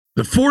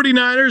The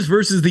 49ers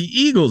versus the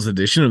Eagles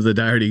edition of the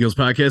Die Hard Eagles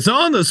podcast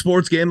on the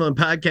Sports Gambling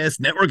Podcast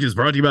Network is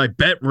brought to you by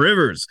Bet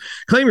Rivers.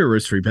 Claim your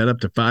risk-free bet up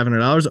to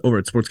 $500 over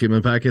at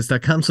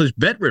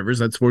sportsgamblingpodcast.com/BetRivers.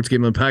 That's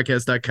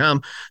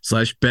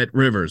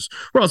sportsgamblingpodcast.com/BetRivers.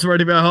 We're also brought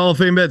to you by Hall of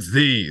Fame Bets,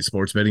 the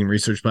sports betting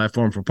research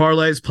platform for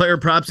parlays, player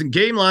props, and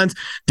game lines.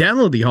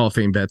 Download the Hall of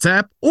Fame Bets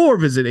app or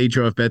visit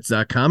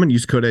HOFBets.com and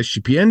use code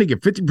SGPN to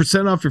get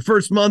 50% off your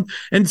first month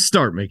and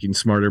start making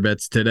smarter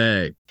bets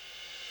today.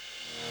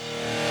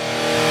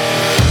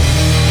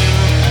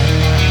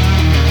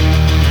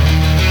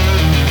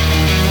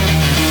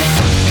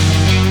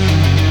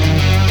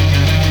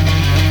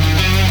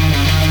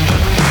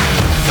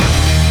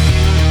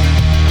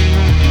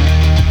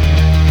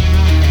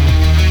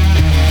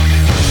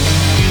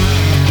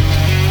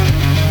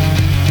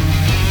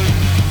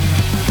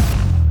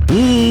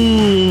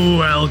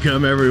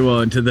 Welcome,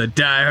 everyone, to the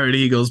Die Hard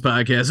Eagles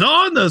podcast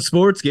on the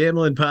Sports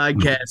Gambling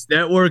Podcast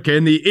Network.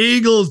 And the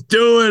Eagles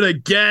do it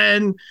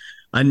again.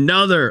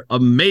 Another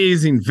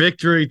amazing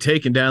victory,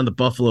 taking down the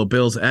Buffalo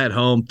Bills at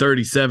home,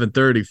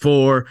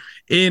 37-34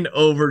 in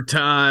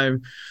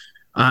overtime.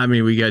 I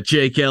mean, we got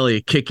Jake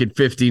Elliott kicking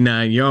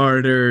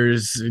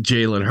 59-yarders,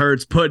 Jalen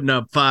Hurts putting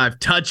up 5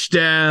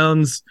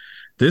 touchdowns.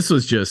 This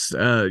was just,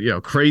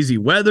 crazy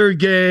weather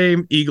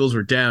game. Eagles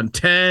were down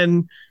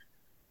 10.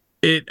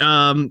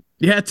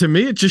 To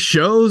me, it just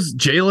shows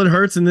Jalen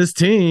Hurts and this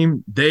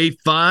team, they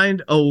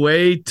find a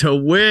way to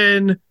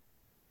win.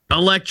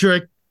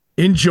 Electric,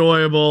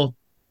 enjoyable.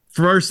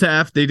 First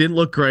half, they didn't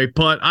look great,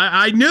 but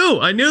I knew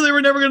they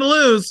were never going to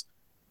lose.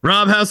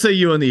 Rob, how say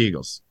you on the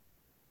Eagles?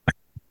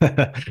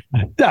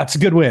 That's a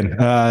good win.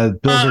 Bills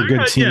are a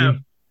good team. Yeah.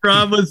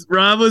 Rob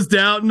was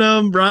doubting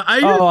them.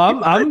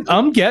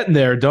 I'm getting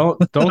there. Don't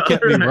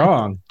get me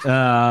wrong.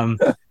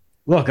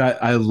 Look,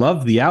 I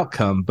love the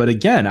outcome, but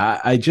again,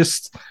 I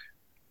just,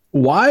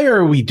 why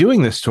are we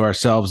doing this to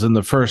ourselves in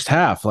the first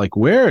half? Like,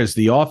 where is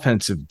the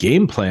offensive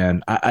game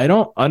plan? I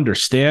don't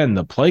understand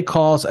the play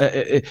calls.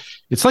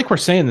 It's like we're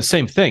saying the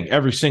same thing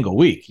every single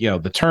week.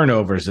 The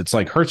turnovers. It's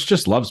like Hurts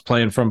just loves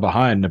playing from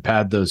behind to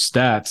pad those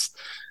stats.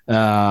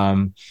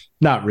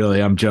 Not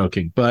really. I'm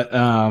joking, but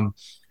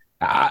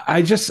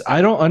I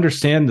don't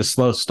understand the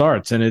slow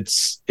starts, and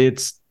it's.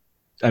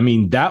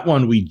 That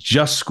one we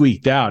just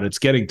squeaked out. It's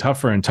getting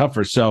tougher and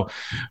tougher. So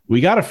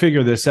we got to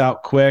figure this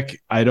out quick.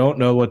 I don't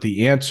know what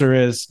the answer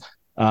is,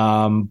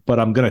 but I'm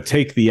going to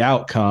take the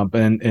outcome.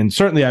 And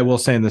certainly I will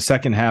say in the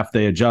second half,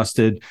 they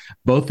adjusted.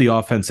 Both the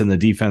offense and the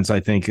defense, I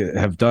think,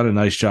 have done a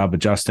nice job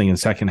adjusting in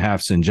second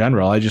halves in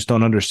general. I just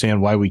don't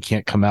understand why we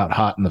can't come out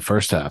hot in the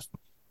first half.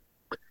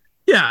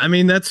 Yeah, I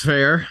mean, that's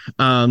fair.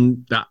 I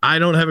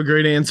don't have a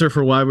great answer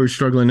for why we're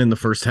struggling in the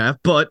first half,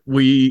 but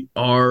we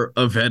are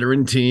a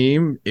veteran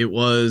team. It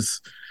was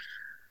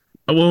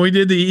when we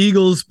did the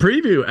Eagles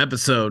preview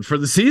episode for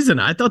the season,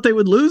 I thought they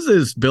would lose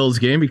this Bills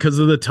game because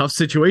of the tough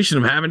situation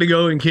of having to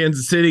go in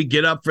Kansas City,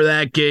 get up for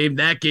that game.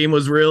 That game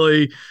was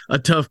really a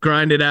tough,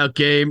 grinded out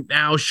game.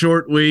 Now,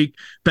 short week,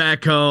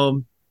 back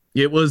home.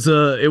 It was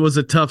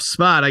a tough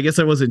spot. I guess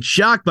I wasn't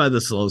shocked by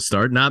the slow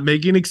start, not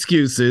making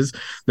excuses.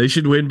 They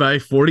should win by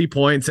 40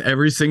 points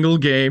every single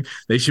game.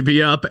 They should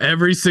be up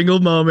every single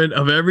moment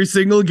of every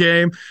single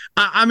game.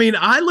 I mean,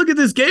 I look at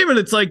this game and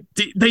it's like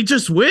they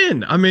just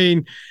win. I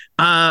mean,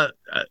 I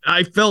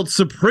felt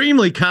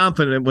supremely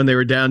confident when they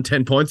were down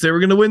 10 points. They were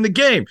going to win the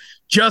game.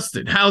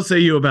 Justin, how say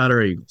you about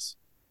our Eagles?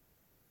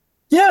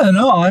 Yeah,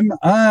 no, I'm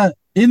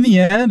in the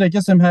end, I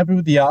guess I'm happy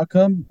with the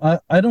outcome.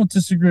 I don't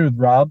disagree with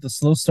Rob. The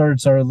slow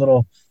starts are a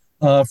little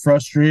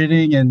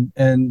frustrating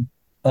and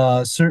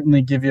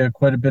certainly give you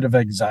quite a bit of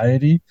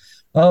anxiety.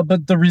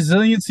 But the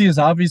resiliency is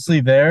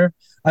obviously there.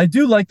 I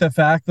do like the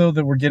fact, though,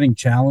 that we're getting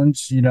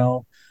challenged,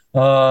 before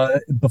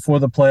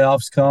the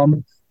playoffs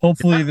come.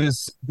 Hopefully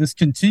this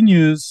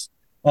continues.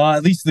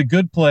 At least the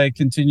good play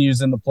continues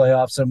in the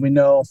playoffs. And we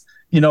know,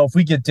 if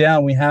we get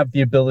down, we have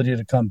the ability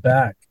to come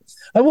back.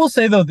 I will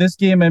say, though, this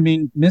game, I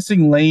mean,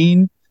 missing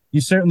Lane, you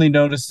certainly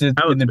noticed it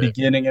in the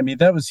beginning. I mean,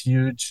 that was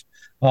huge.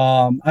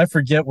 I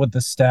forget what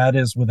the stat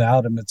is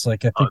without him. It's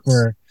like, I think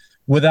we're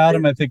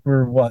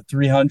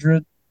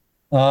 300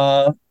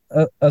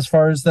 as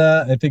far as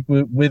that. I think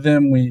with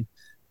him, we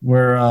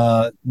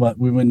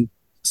win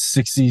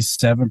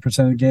 67%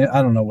 of the game.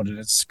 I don't know what it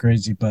is. It's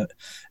crazy. But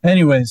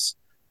anyways,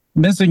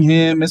 missing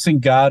him, missing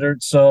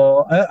Goddard.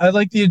 So I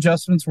like the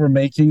adjustments we're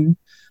making.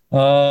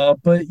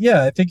 But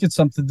yeah, I think it's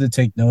something to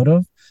take note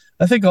of.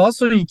 I think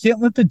also you can't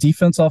let the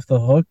defense off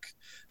the hook.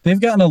 They've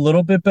gotten a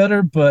little bit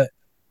better, but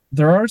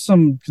there are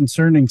some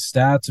concerning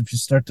stats if you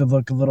start to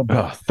look a little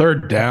bit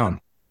third down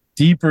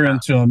deeper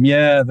into them.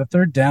 Yeah, the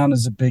third down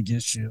is a big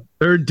issue.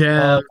 Third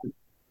down.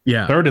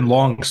 Yeah. Third and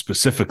long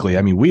specifically.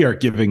 I mean, we are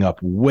giving up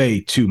way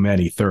too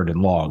many third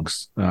and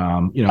longs.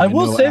 I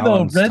will say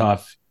Allen's though,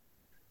 tough.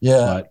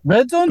 Yeah.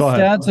 Red zone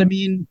stats. I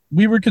mean,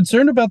 we were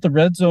concerned about the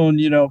red zone,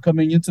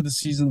 coming into the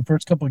season, the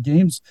first couple of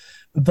games.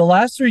 The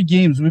last 3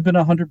 games, we've been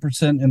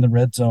 100% in the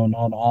red zone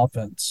on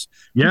offense,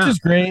 which is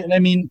great. And I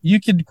mean, you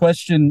could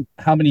question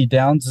how many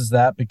downs is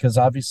that, because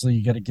obviously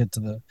you got to get to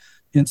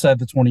inside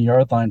the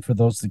 20-yard line for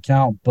those to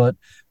count. But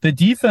the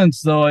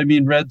defense, though, I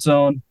mean, red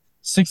zone,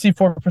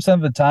 64%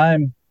 of the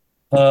time,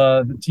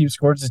 the team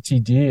scores a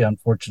TD.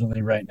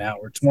 Unfortunately, right now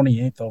we're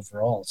 28th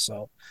overall.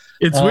 So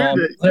it's weird.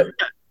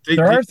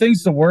 There are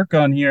things to work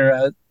on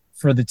here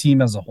for the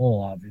team as a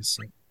whole,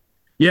 obviously.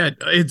 Yeah,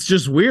 it's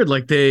just weird.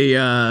 Like they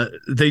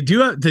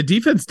do the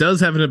defense does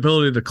have an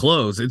ability to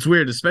close. It's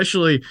weird,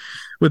 especially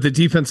with the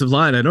defensive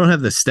line. I don't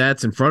have the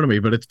stats in front of me,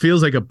 but it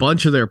feels like a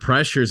bunch of their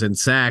pressures and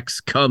sacks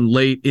come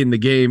late in the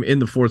game in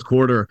the fourth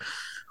quarter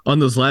on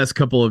those last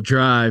couple of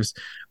drives.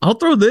 I'll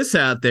throw this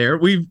out there.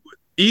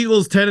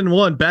 Eagles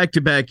 10-1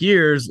 back-to-back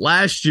years.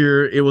 Last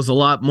year, it was a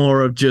lot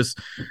more of just,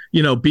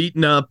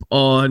 beating up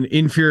on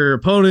inferior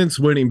opponents,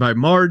 winning by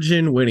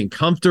margin, winning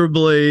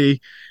comfortably,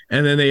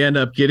 and then they end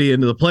up getting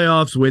into the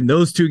playoffs, win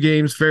those two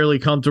games fairly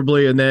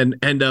comfortably, and then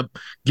end up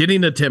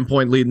getting a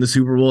 10-point lead in the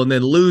Super Bowl and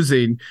then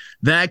losing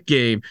that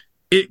game.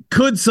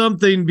 Could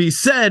something be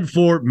said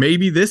for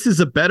maybe this is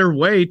a better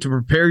way to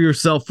prepare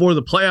yourself for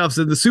the playoffs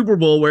in the Super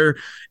Bowl, where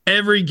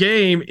every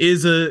game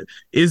is an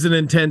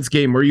intense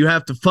game where you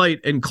have to fight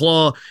and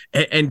claw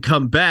and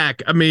come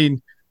back. I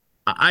mean,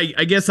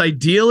 I guess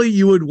ideally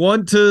you would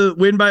want to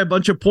win by a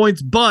bunch of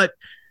points, but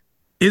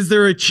is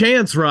there a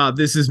chance, Rob,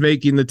 this is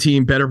making the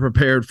team better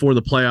prepared for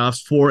the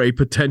playoffs for a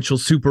potential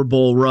Super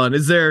Bowl run?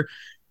 Is there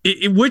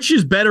which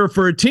is better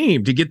for a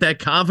team, to get that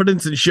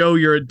confidence and show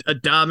you're a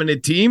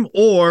dominant team,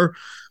 or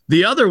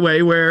the other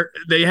way where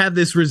they have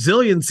this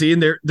resiliency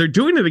and they're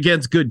doing it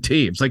against good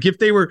teams? Like if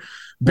they were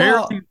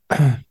barely.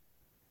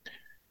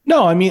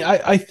 No, I mean,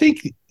 I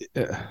think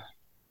I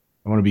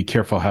want to be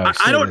careful how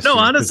I don't know.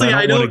 Honestly,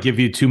 I don't want to give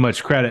you too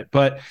much credit,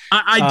 but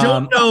I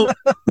don't know.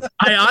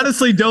 I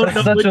honestly don't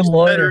know which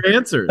better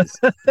answers.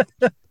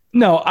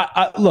 No,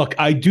 look,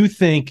 I do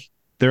think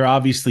they're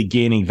obviously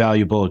gaining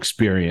valuable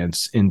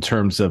experience in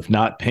terms of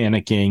not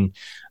panicking,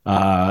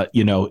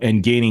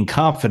 and gaining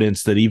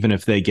confidence that even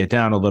if they get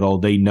down a little,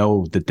 they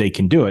know that they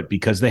can do it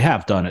because they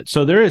have done it.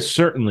 So there is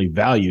certainly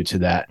value to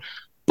that,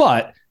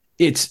 but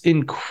it's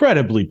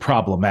incredibly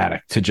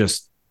problematic to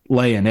just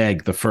lay an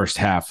egg the first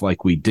half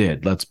like we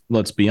did.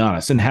 Let's be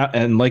honest,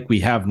 and like we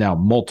have now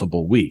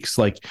multiple weeks.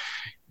 Like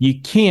you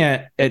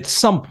can't, at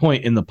some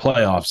point in the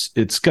playoffs,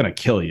 it's going to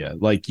kill you.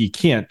 Like you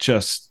can't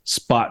just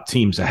spot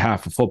teams a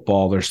half of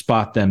football or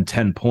spot them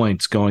 10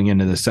 points going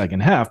into the second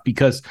half,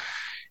 because,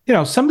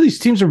 some of these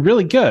teams are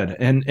really good.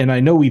 And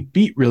I know we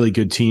beat really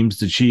good teams,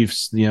 the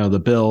Chiefs,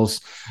 the Bills,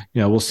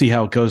 we'll see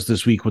how it goes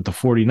this week with the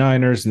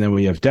 49ers. And then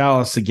we have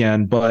Dallas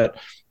again. But,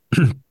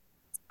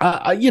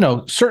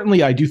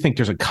 certainly I do think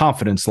there's a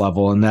confidence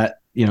level in that,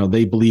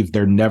 they believe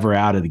they're never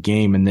out of the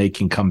game and they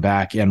can come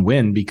back and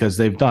win because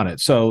they've done it.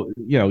 So,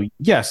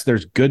 yes,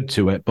 there's good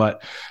to it,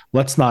 but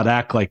let's not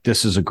act like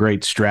this is a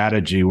great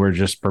strategy. We're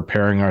just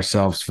preparing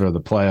ourselves for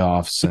the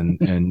playoffs and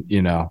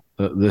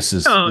this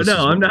is.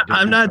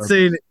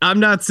 I'm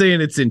not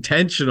saying it's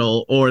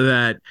intentional or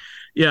that.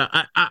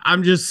 Yeah,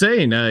 I'm just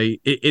saying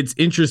it's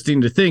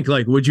interesting to think,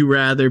 like, would you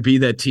rather be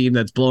that team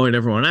that's blowing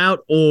everyone out,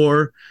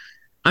 or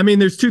I mean,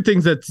 there's two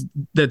things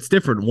that's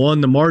different.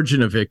 One, the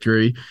margin of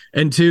victory,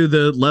 and two,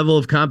 the level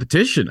of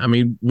competition. I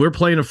mean, we're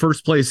playing a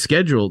first place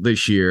schedule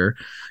this year.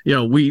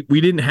 We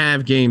didn't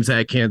have games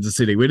at Kansas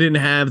City. We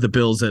didn't have the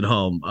Bills at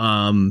home.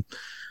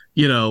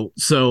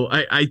 So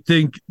I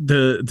think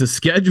the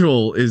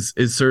schedule is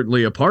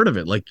certainly a part of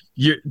it. Like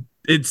you're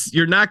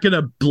not going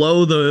to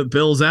blow the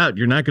Bills out.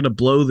 You're not going to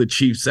blow the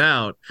Chiefs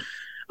out.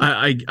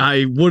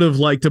 I would have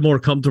liked a more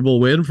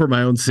comfortable win for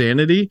my own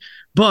sanity,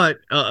 but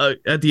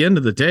at the end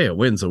of the day, a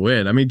win's a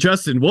win. I mean,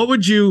 Justin,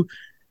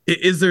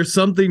 is there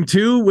something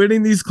to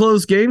winning these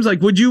close games?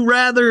 Like, would you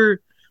rather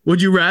be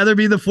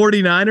the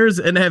 49ers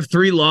and have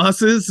 3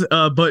 losses,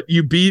 but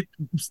you beat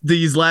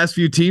these last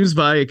few teams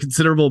by a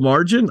considerable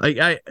margin?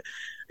 I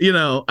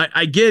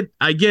get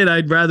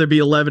I'd rather be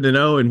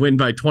 11-0 and win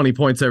by 20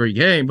 points every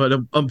game, but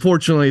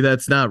unfortunately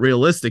that's not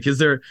realistic. Is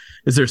there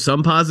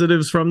some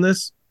positives from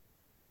this?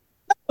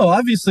 Oh,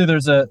 obviously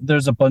there's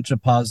a bunch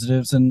of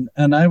positives, and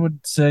I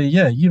would say,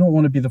 yeah, you don't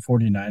want to be the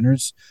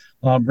 49ers.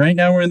 Right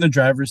now we're in the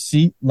driver's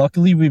seat.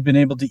 Luckily we've been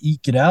able to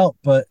eke it out,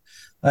 but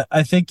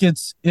I think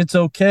it's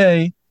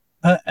okay.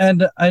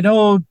 And I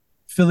know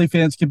Philly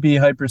fans can be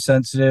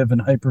hypersensitive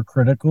and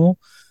hypercritical,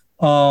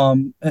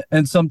 and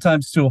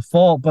sometimes to a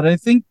fault, but I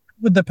think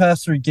with the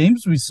past 3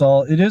 games we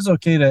saw, it is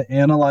okay to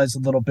analyze a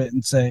little bit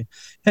and say,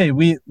 hey,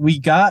 we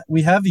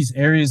have these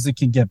areas that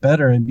can get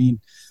better. I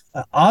mean,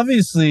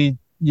 obviously,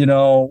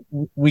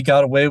 we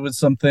got away with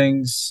some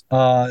things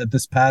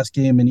this past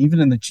game, and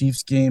even in the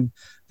Chiefs game,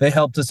 they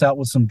helped us out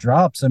with some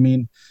drops. I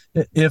mean,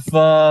 if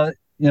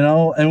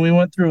and we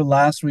went through it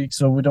last week,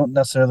 so we don't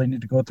necessarily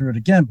need to go through it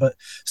again. But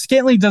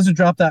Scantling doesn't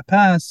drop that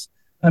pass.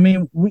 I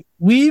mean,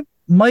 we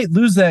might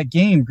lose that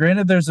game.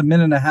 Granted, there's a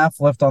minute and a half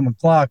left on the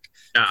clock.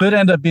 Yeah. Could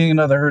end up being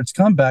another Hurts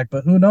comeback,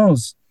 but who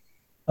knows?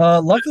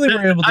 Luckily,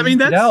 we're able to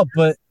get it out.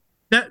 But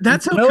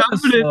that's how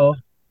confident.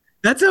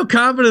 That's how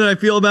confident I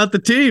feel about the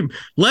team.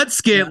 Let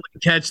Scantling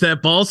catch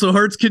that ball so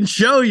Hurts can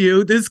show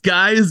you this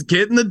guy is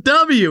getting the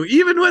W.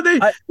 Even when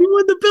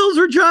the Bills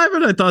were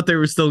driving, I thought they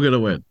were still going to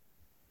win.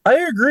 I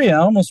agree. I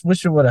almost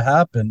wish it would have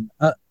happened.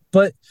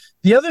 But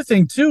the other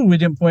thing too, we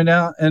didn't point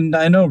out, and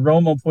I know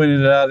Romo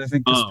pointed it out, I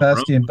think this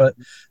past game, but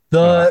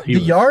the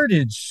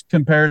yardage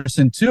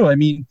comparison too. I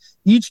mean,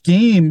 each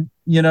game,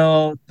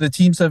 the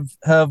teams have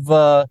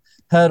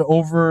had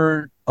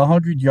over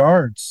 100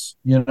 yards,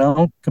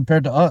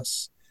 compared to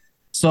us.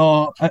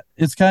 So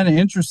it's kind of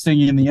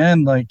interesting in the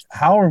end, like,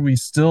 how are we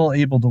still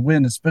able to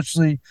win?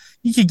 Especially,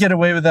 you could get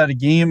away with that a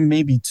game,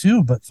 maybe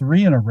two, but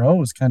 3 in a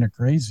row is kind of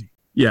crazy.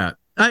 Yeah,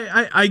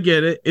 I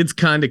get it. It's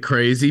kind of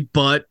crazy,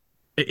 but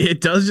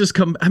it does just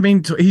come. I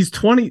mean, he's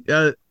 20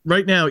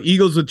 right now.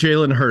 Eagles with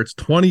Jalen Hurts,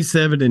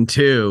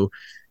 27-2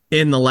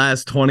 in the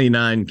last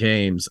 29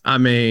 games. I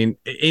mean,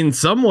 in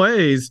some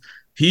ways,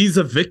 he's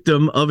a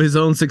victim of his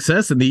own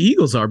success, and the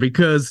Eagles are,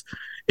 because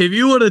if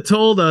you would have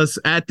told us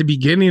at the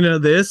beginning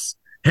of this,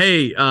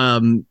 hey,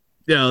 the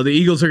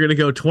Eagles are going to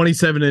go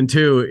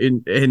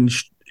 27-2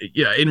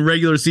 in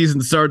regular season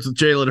starts with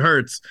Jalen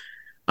Hurts,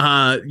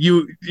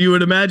 you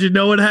would imagine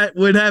no one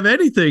would have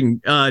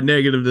anything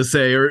negative to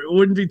say, or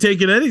wouldn't be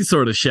taking any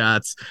sort of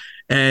shots.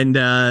 And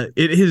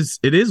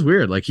it is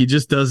weird. Like, he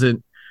just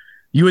doesn't.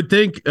 You would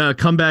think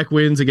comeback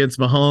wins against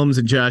Mahomes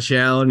and Josh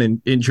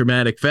Allen in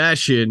dramatic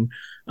fashion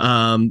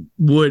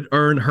would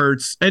earn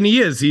Hurts, and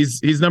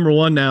he's number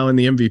one now in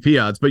the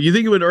MVP odds, but you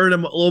think it would earn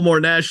him a little more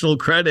national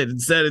credit.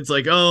 Instead, it's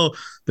like, oh,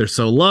 they're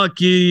so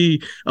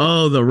lucky,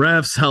 oh, the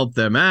refs helped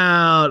them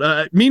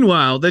out.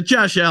 Meanwhile, that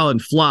Josh Allen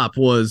flop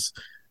was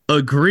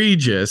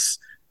egregious,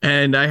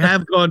 and I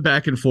have gone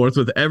back and forth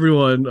with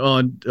everyone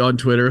on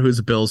Twitter who's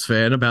a Bills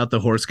fan about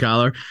the horse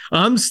collar.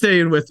 I'm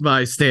staying with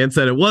my stance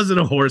that it wasn't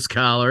a horse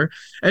collar,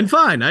 and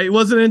fine, it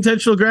wasn't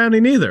intentional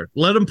grounding either.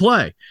 Let him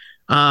play.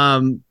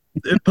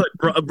 But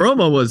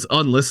Romo was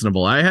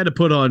unlistenable. I had to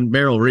put on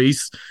Merrill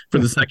Reese for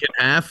the second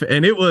half,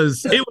 and it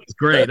was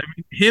great. I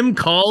mean, him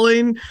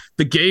calling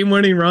the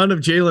game-winning run of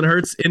Jalen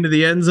Hurts into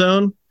the end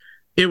zone,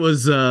 it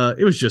was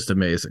just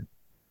amazing.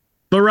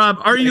 But Rob,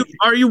 are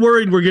you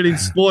worried we're getting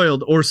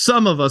spoiled, or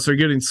some of us are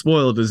getting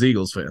spoiled as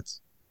Eagles fans?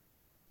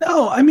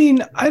 No, I mean,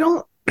 I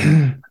don't.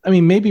 I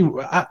mean, maybe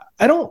I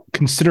don't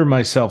consider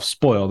myself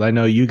spoiled. I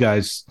know you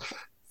guys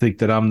think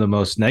that I'm the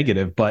most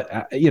negative,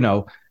 but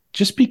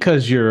just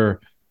because you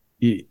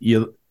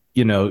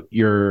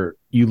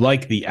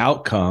like the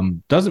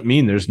outcome doesn't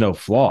mean there's no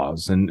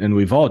flaws, and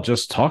we've all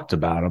just talked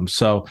about them.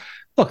 So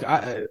look,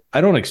 I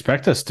don't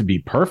expect us to be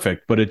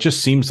perfect, but it just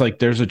seems like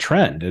there's a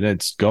trend, and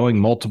it's going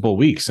multiple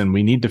weeks, and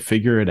we need to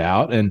figure it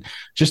out. And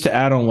just to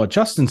add on what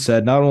Justin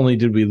said, not only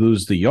did we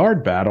lose the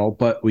yard battle,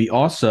 but we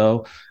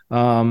also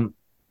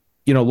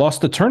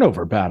lost the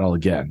turnover battle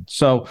again.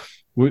 So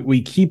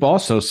we keep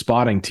also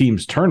spotting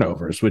teams'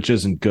 turnovers, which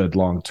isn't good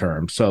long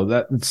term. So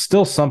that's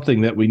still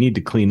something that we need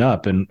to clean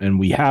up, and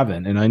we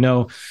haven't. And I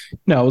know,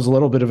 it was a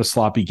little bit of a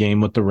sloppy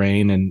game with the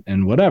rain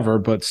and whatever,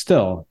 but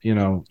still,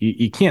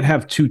 you can't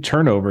have 2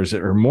 turnovers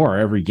or more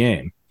every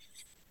game.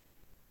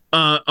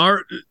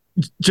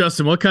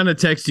 Justin, what kind of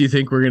text do you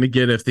think we're going to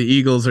get if the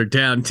Eagles are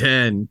down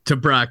 10 to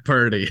Brock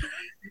Purdy?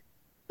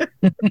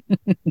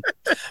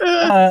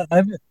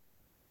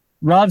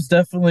 Rob's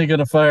definitely going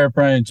to fire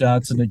Brian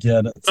Johnson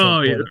again.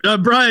 Yeah,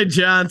 Brian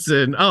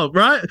Johnson. Oh,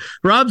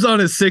 Rob's on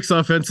his 6th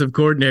offensive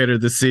coordinator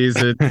this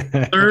season,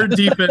 3rd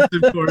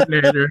defensive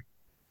coordinator.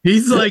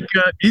 He's like,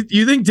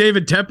 you think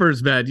David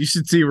Tepper's bad? You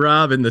should see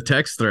Rob in the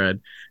text thread.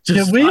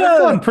 I've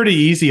gone pretty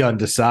easy on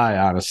Desai,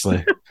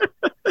 honestly.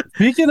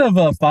 Speaking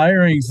of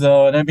firings,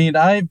 though, and I mean,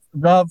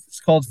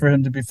 Rob's called for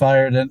him to be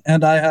fired,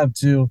 and I have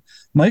too.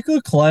 Michael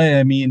Clay,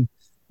 I mean,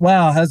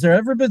 wow, has there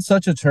ever been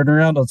such a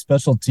turnaround on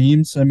special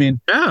teams? I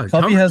mean,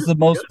 Covey has the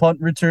most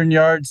punt return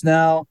yards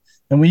now,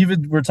 and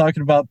we're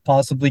talking about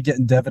possibly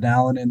getting Devin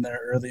Allen in there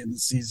early in the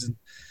season.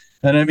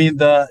 And I mean,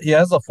 he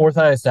has the 4th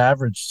highest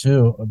average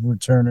too of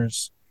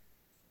returners.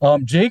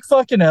 Jake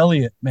fucking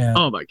Elliott, man.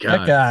 Oh my God,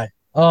 that guy.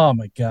 Oh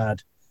my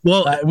God.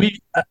 Well,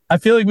 I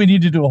feel like we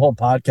need to do a whole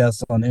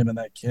podcast on him and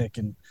that kick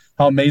and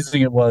how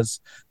amazing it was.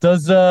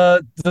 Does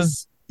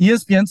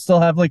ESPN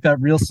still have like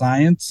that Real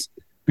Science?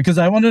 Because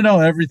I want to know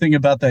everything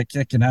about that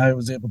kick and how he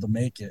was able to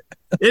make it.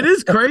 It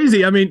is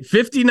crazy. I mean,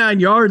 59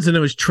 yards, and it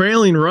was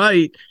trailing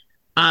right.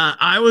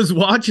 I was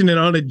watching it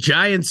on a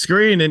giant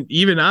screen, and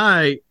even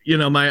my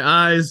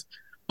eyes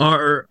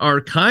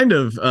are kind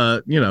of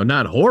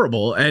not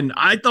horrible, and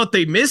I thought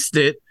they missed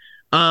it.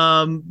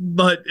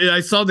 But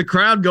I saw the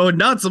crowd going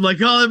nuts. I'm like,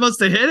 oh, they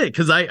must have hit it,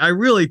 because I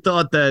really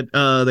thought that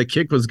the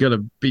kick was going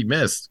to be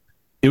missed.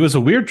 It was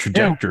a weird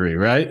trajectory,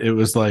 right? It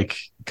was like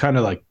kind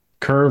of like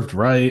curved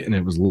right, and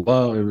it was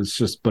low. It was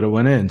just, but it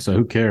went in, so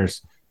who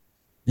cares?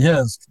 Yeah,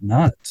 it's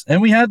nuts.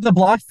 And we had the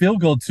blocked field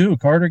goal too.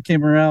 Carter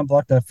came around,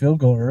 blocked that field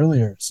goal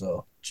earlier.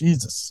 So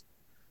Jesus,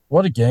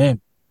 what a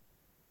game!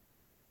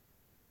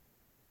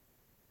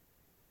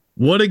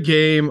 What a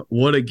game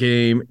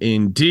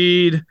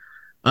indeed.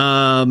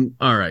 All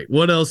right.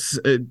 What else?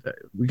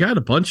 We got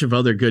a bunch of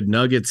other good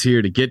nuggets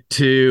here to get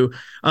to.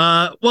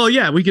 Well,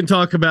 yeah, we can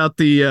talk about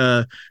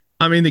the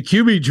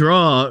QB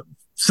draw.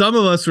 Some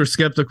of us were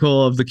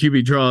skeptical of the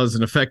QB draw as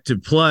an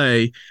effective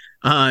play,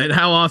 and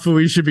how often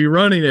we should be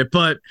running it.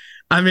 But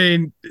I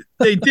mean,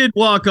 they did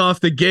walk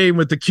off the game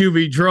with the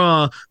QB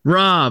draw.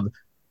 Rob,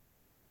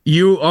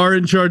 you are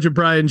in charge of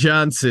Brian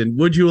Johnson.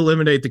 Would you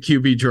eliminate the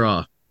QB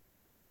draw?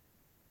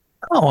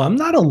 Oh, I'm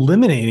not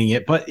eliminating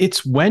it, but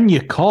it's when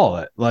you call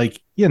it.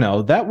 Like,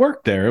 that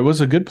worked there. It was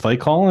a good play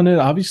call, and it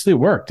obviously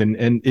worked. And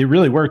it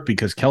really worked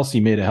because Kelsey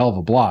made a hell of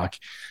a block.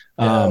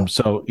 Yeah.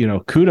 So,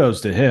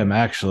 kudos to him,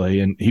 actually.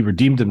 And he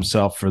redeemed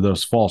himself for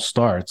those false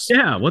starts.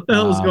 Yeah, what the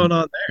hell is going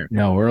on there?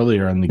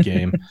 Earlier in the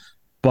game.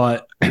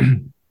 But,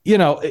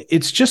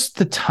 it's just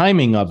the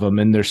timing of them,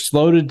 and they're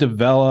slow to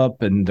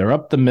develop, and they're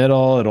up the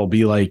middle. It'll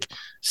be like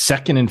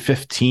 2nd and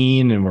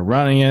 15, and we're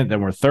running it.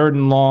 Then we're 3rd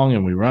and long,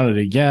 and we run it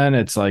again.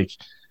 It's like,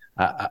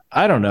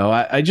 I don't know.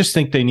 I just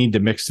think they need to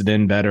mix it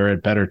in better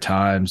at better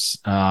times.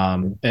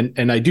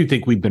 And I do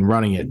think we've been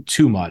running it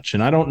too much.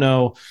 And I don't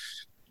know,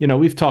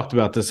 we've talked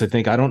about this. I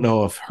don't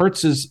know if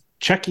Hurts is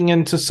checking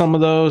into some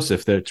of those,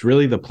 if it's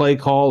really the play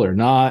call or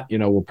not.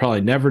 We'll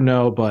probably never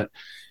know. But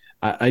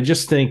I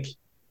just think,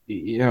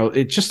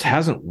 it just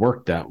hasn't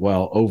worked that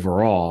well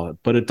overall,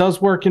 but it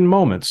does work in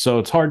moments. So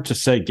it's hard to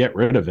say get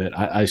rid of it.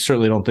 I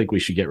certainly don't think we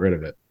should get rid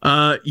of it.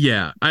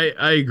 Yeah,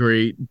 I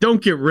agree.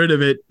 Don't get rid of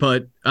it.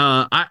 But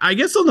I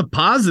guess on the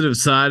positive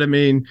side, I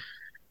mean,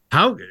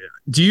 where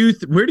do you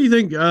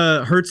think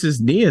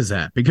Hurts' knee is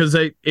at? Because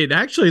he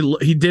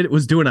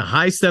was doing a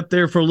high step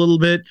there for a little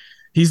bit.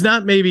 He's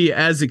not maybe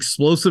as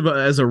explosive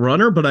as a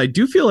runner, but I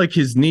do feel like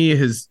his knee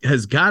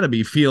has got to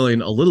be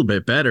feeling a little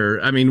bit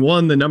better. I mean,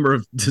 one, the number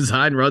of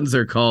design runs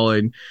they're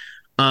calling,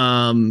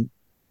 and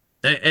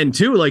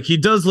two, like he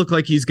does look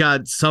like he's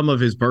got some of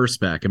his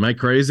burst back. Am I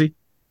crazy?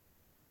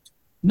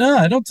 No,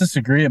 I don't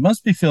disagree. It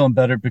must be feeling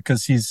better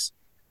because he's,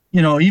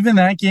 even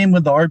that game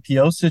with the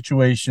RPO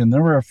situation,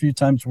 there were a few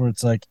times where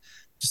it's like,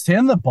 just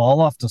hand the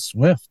ball off to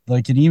Swift,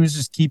 and he was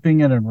just keeping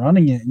it and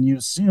running it, and you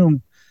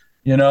assume,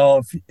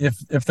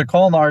 if they're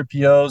calling the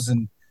RPOs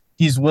and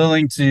he's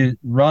willing to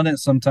run it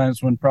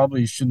sometimes when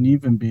probably he shouldn't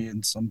even be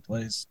in some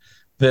place,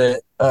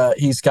 that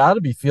he's got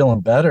to be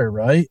feeling better,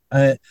 right?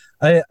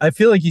 I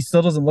feel like he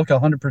still doesn't look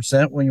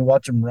 100% when you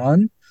watch him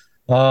run.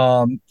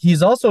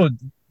 He's also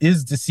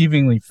is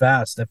deceivingly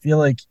fast. I feel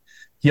like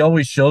he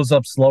always shows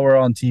up slower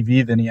on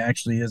TV than he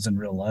actually is in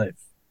real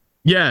life.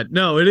 Yeah,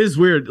 no, it is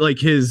weird. Like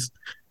his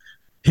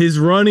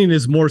running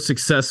is more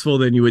successful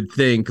than you would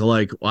think,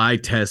 like eye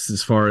test,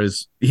 as far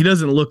as he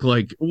doesn't look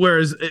like,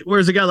 whereas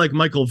a guy like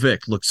Michael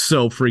Vick looks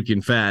so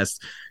freaking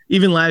fast.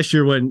 Even last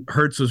year when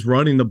Hurts was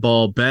running the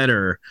ball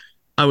better,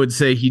 I would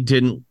say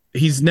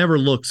he's never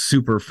looked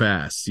super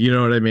fast. You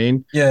know what I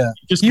mean? Yeah.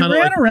 He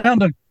ran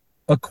around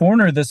a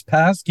corner this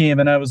past game,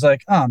 and I was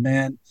like, oh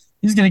man,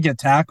 he's going to get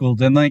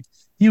tackled. And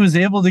he was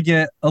able to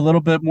get a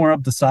little bit more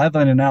up the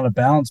sideline and out of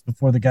bounds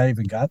before the guy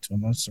even got to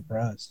him. I was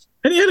surprised.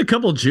 And he had a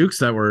couple of jukes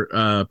that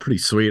were pretty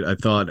sweet, I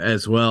thought,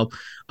 as well.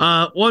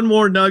 One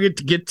more nugget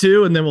to get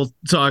to, and then we'll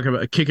talk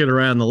about kicking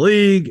around the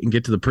league and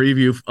get to the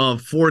preview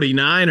of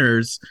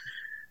 49ers.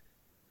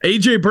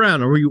 A.J.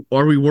 Brown, are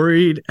we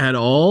worried at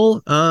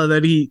all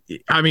that he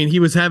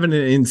was having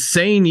an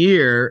insane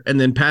year, and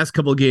then past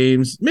couple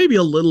games, maybe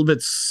a little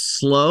bit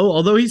slow,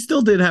 although he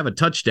still did have a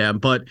touchdown,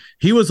 but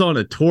he was on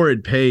a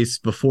torrid pace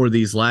before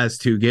these last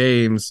two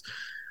games.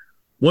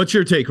 What's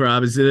your take,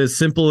 Rob? Is it as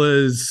simple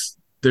as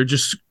they're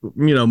just,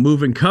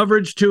 moving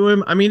coverage to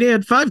him? I mean, he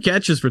had 5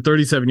 catches for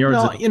 37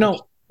 yards.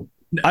 No,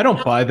 I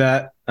don't buy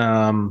that.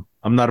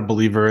 I'm not a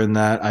believer in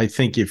that. I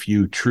think if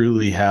you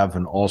truly have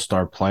an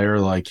all-star player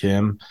like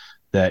him,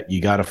 that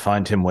you got to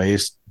find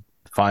ways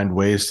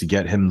to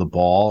get him the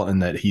ball,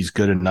 and that he's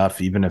good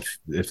enough, even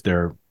if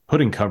they're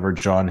putting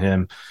coverage on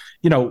him.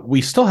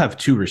 We still have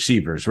 2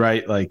 receivers,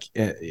 right?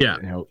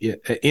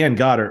 And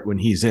Goddard when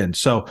he's in.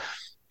 So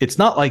it's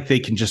not like they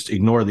can just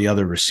ignore the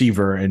other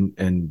receiver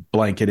and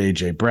blanket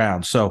A.J.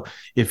 Brown. So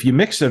if you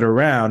mix it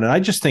around, and I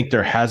just think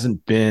there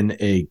hasn't been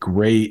a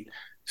great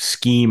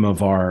scheme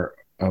of our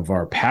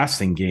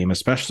passing game,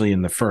 especially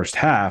in the first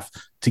half,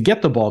 to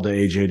get the ball to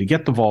AJ, to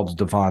get the ball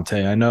to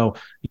Devontae. I know,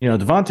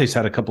 Devontae's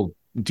had a couple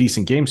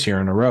decent games here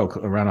in a row,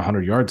 around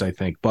 100 yards, I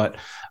think. But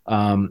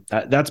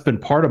that's been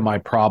part of my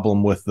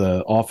problem with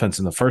the offense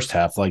in the first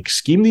half. Like,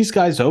 scheme these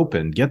guys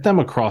open, get them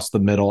across the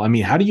middle. I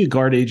mean, how do you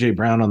guard AJ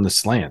Brown on the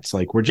slants?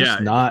 Like, we're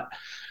just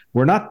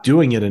we're not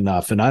doing it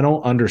enough. And I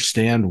don't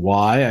understand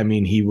why. I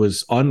mean, he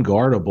was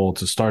unguardable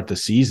to start the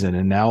season,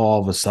 and now all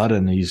of a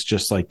sudden he's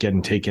just like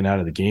getting taken out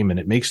of the game, and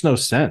it makes no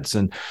sense.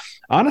 And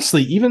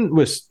honestly, even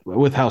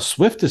with how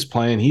Swift is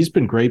playing, he's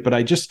been great, but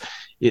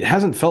it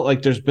hasn't felt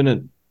like there's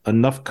been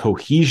enough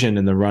cohesion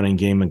in the running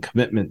game and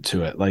commitment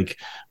to it. Like,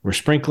 we're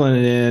sprinkling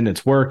it in,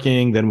 it's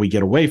working, then we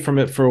get away from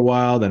it for a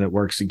while, then it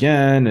works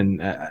again.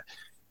 And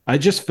I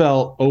just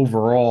felt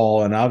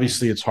overall, and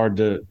obviously it's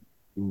hard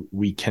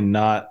we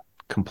cannot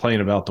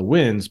complain about the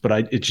wins, but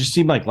it just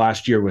seemed like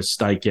last year with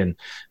Steichen,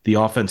 the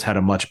offense had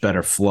a much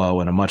better flow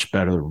and a much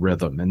better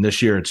rhythm. And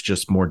this year it's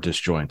just more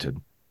disjointed.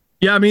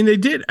 Yeah, I mean, they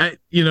did,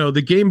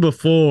 the game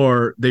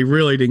before, they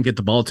really didn't get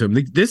the ball to him.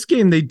 This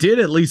game, they did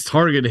at least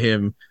target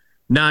him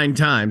 9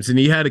 times, and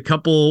he had a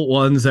couple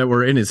ones that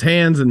were in his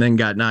hands and then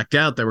got knocked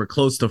out that were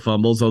close to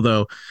fumbles,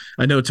 although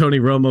I know Tony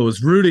Romo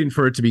was rooting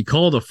for it to be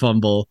called a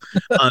fumble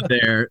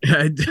there.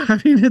 I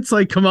mean, it's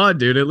like, come on,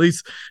 dude, at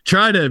least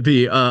try to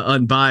be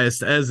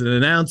unbiased as an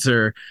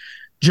announcer.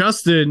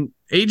 Justin,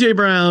 A.J.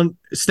 Brown,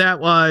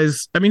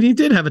 stat-wise, I mean, he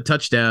did have a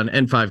touchdown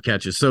and 5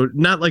 catches, so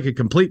not like a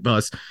complete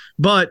bust,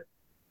 but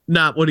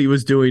not what he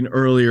was doing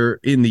earlier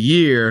in the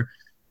year.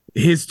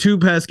 His 2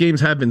 past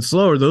games have been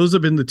slower. Those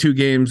have been the 2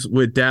 games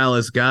with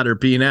Dallas Goedert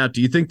being out.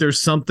 Do you think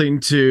there's something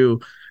to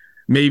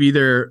maybe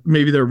they're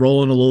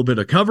rolling a little bit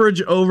of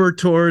coverage over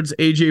towards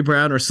AJ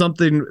Brown, or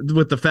something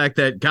with the fact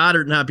that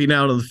Goedert not being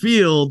out on the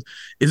field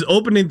is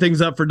opening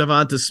things up for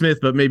Devonta Smith,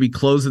 but maybe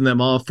closing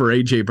them off for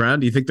AJ Brown?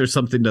 Do you think there's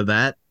something to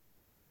that?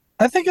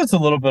 I think it's a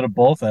little bit of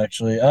both,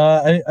 actually.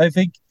 I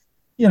think,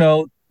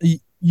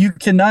 you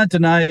cannot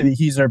deny that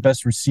he's our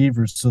best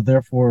receiver. So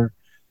therefore,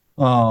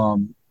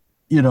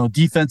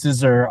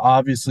 defenses are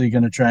obviously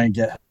going to try and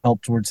get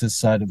help towards his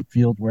side of the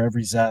field wherever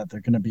he's at. They're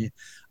going to be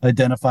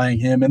identifying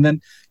him. And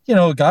then,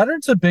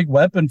 Goddard's a big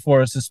weapon for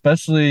us,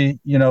 especially,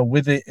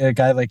 with a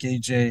guy like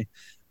AJ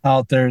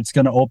out there. It's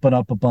going to open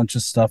up a bunch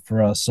of stuff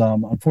for us.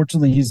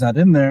 Unfortunately, he's not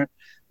in there.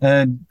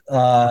 And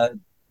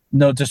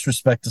no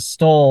disrespect to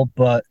Stoll,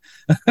 but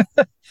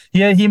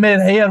he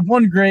had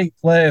one great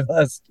play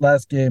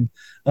last game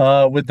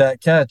with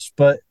that catch.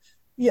 But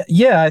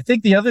yeah, I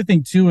think the other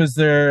thing too is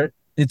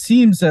it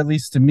seems, at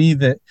least to me,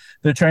 that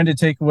they're trying to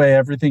take away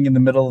everything in the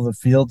middle of the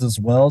field as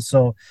well.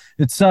 So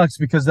it sucks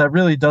because that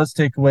really does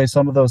take away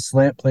some of those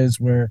slant plays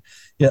where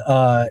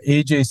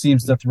AJ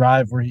seems to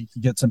thrive, where he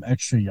can get some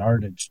extra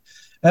yardage.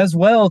 As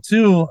well,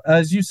 too,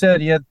 as you said,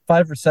 he had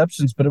 5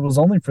 receptions, but it was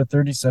only for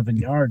 37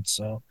 yards.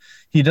 So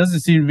he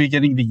doesn't seem to be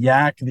getting the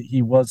yak that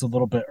he was a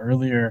little bit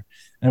earlier.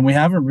 And we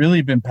haven't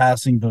really been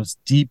passing those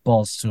deep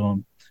balls to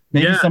him.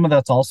 Maybe some of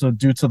that's also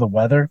due to the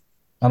weather.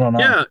 I don't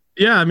know.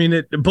 Yeah. I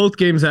mean, both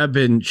games have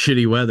been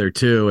shitty weather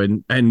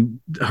too, and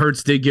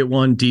Hurts did get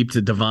one deep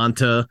to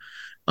Devonta.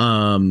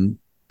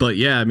 But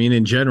yeah, I mean,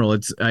 in general,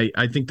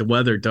 I think the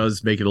weather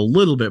does make it a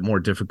little bit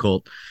more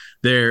difficult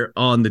there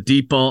on the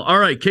deep ball. All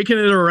right, kicking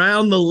it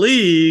around the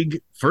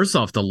league. First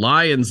off, the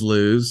Lions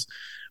lose.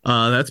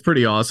 That's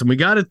pretty awesome. We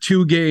got a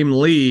 2-game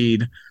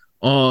lead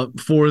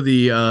for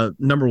the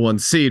number 1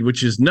 seed,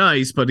 which is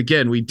nice. But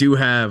again, we do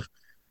have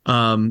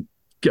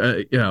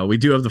we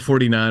do have the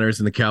 49ers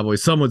and the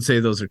Cowboys. Some would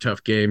say those are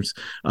tough games.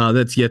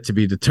 That's yet to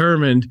be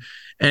determined.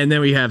 And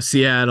then we have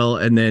Seattle,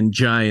 and then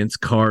Giants,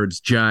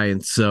 Cards,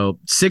 Giants. So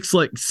 6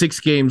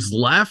 games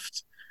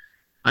left.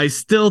 I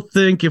still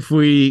think if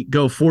we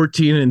go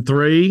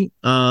 14-3,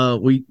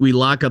 we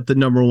lock up the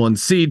number 1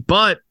 seed.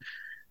 But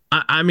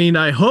I mean,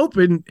 I hope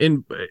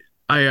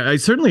I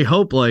certainly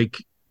hope we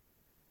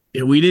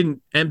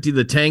didn't empty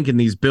the tank in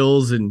these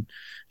Bills and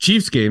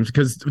Chiefs games,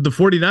 because the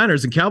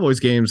 49ers and Cowboys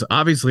games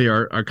obviously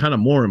are kind of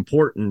more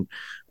important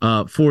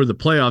for the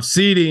playoff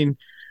seeding.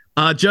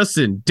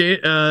 Justin,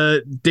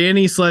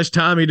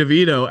 Danny/Tommy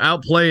DeVito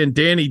outplaying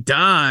Danny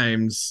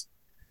Dimes.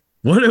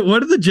 What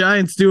did the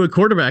Giants do at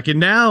quarterback? And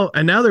now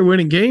they're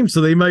winning games,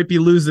 so they might be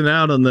losing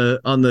out on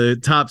the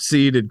top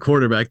seeded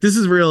quarterback. This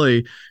is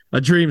really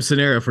a dream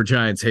scenario for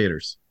Giants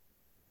haters.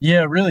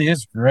 Yeah, it really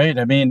is great.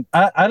 I mean,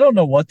 I don't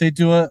know what they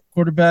do at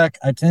quarterback.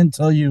 I can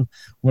tell you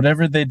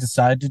whatever they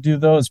decide to do,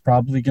 though, is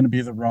probably going to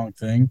be the wrong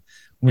thing,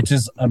 which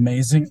is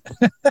amazing.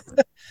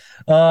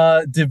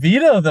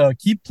 DeVito, though,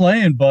 keep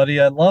playing,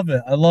 buddy. I love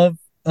it. I love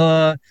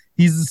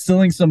he's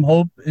instilling some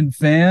hope in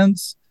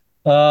fans.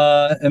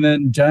 And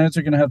then Giants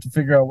are going to have to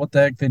figure out what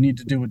the heck they need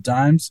to do with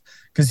Dimes,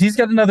 because he's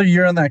got another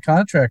year on that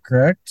contract,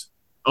 correct?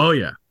 Oh,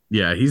 yeah.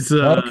 Yeah, he's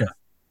okay.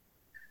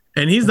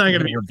 And he's not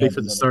going to be ready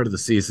for the start of the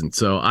season.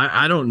 So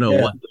I don't know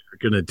what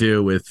they're going to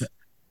do with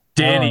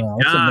Danny.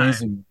 That's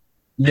amazing.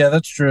 Yeah,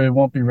 that's true. It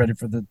won't be ready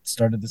for the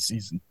start of the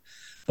season.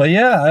 But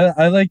yeah,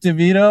 I like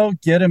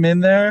DeVito. Get him in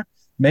there.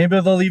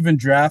 Maybe they'll even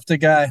draft a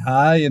guy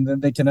high, and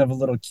then they can have a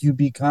little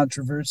QB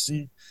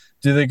controversy.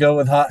 Do they go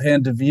with Hot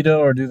Hand DeVito,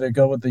 or do they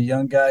go with the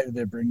young guy who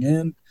they bring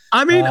in?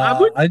 I mean,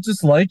 I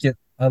just like it.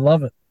 I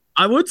love it.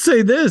 I would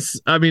say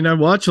this. I mean, I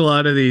watch a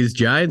lot of these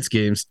Giants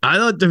games. I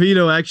thought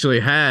DeVito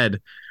actually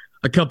had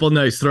a couple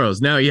nice throws.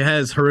 Now, he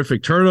has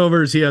horrific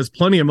turnovers. He has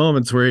plenty of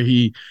moments where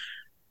he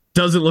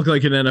doesn't look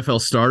like an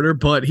NFL starter,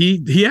 but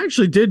he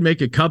actually did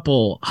make a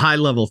couple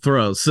high-level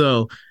throws.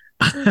 So,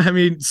 I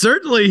mean,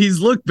 certainly he's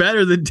looked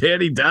better than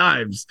Danny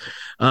Dimes.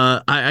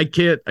 I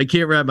can't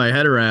wrap my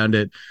head around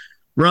it.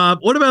 Rob,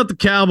 what about the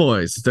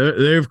Cowboys?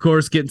 They're of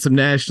course getting some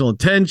national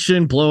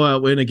attention.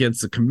 Blowout win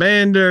against the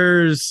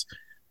Commanders.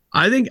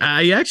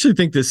 I actually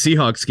think the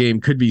Seahawks game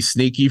could be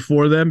sneaky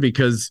for them,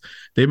 because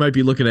they might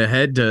be looking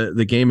ahead to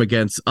the game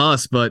against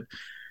us. But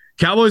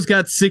Cowboys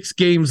got 6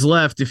 games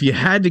left. If you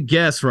had to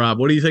guess, Rob,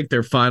 what do you think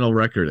their final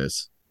record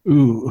is?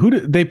 Ooh, who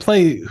do they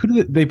play?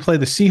 They play?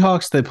 The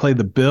Seahawks. They play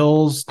the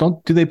Bills.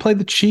 Do they play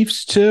the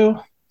Chiefs too?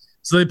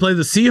 So they play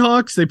the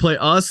Seahawks, they play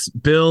us,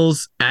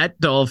 Bills at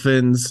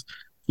Dolphins,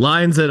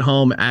 Lions at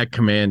home at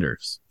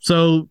Commanders.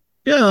 So,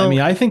 I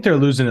mean, I think they're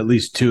losing at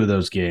least 2 of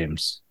those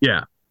games.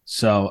 Yeah.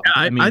 So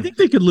I think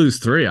they could lose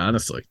 3,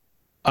 honestly.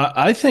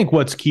 I think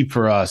what's key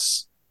for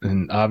us,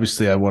 and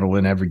obviously I want to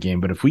win every game,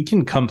 but if we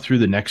can come through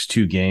the next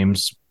 2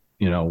 games,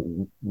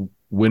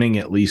 winning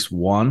at least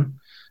 1,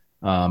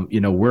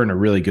 we're in a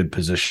really good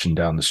position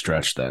down the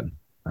stretch then.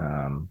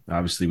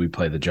 Obviously we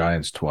play the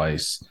Giants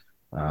twice.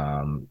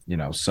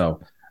 So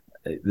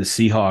the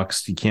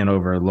Seahawks, you can't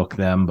overlook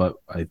them, but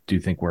I do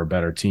think we're a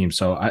better team.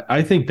 So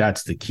I think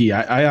that's the key.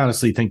 I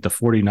honestly think the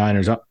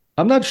 49ers,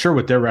 I'm not sure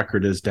what their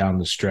record is down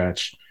the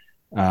stretch,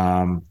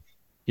 are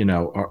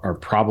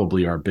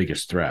probably our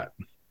biggest threat.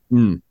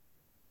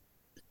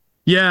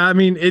 Yeah, I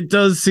mean, it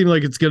does seem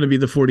like it's going to be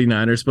the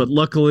 49ers, but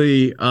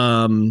luckily,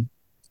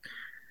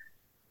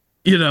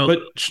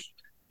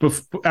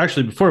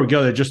 before we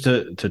go there, just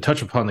to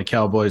touch upon the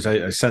Cowboys,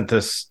 I sent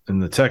this in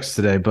the text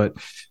today, but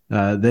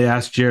they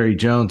asked Jerry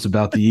Jones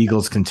about the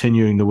Eagles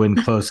continuing to win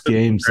close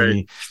games, right.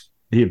 And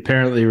he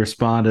apparently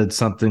responded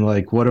something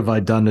like, "What have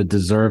I done to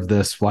deserve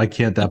this? Why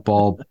can't that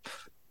ball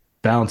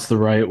bounce the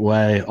right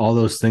way?" All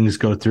those things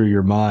go through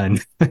your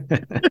mind.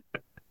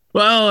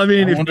 Well, I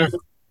mean,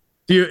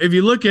 if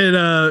you look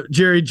at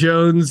Jerry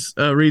Jones,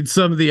 read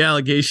some of the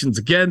allegations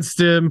against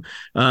him,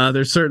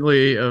 there's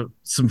certainly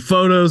some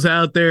photos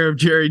out there of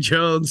Jerry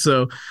Jones.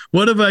 So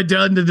what have I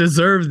done to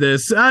deserve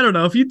this? I don't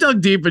know. If you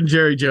dug deep in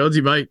Jerry Jones,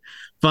 you might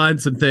find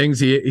some things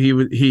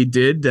he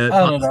did. I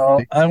don't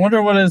know. I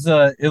wonder what his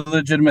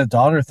illegitimate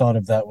daughter thought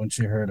of that when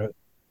she heard it.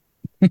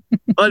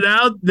 But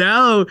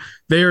now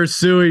they are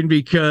suing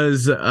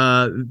because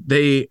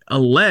they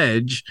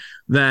allege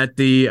that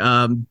the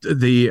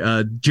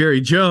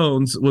Jerry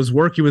Jones was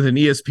working with an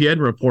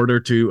ESPN reporter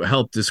to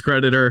help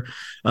discredit her.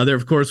 There,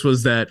 of course,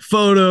 was that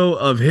photo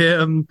of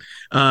him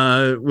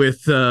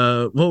with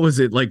what was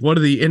it, like one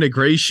of the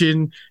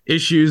integration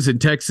issues in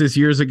Texas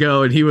years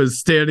ago, and he was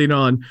standing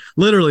on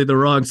literally the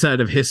wrong side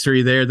of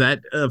history there.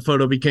 That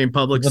photo became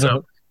public.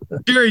 So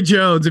Jerry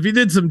Jones, if you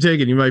did some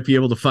digging, you might be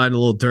able to find a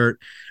little dirt.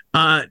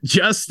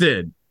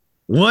 Justin,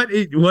 what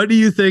do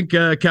you think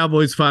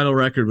Cowboys' final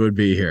record would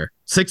be here?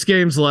 6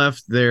 games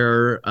left.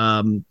 They're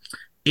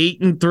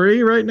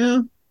 8-3 right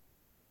now.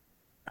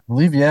 I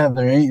believe, yeah,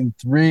 they're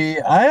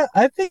 8-3.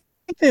 I think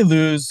they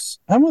lose.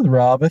 I'm with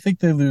Rob. I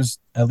think they lose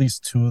at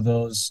least 2 of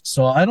those.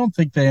 So I don't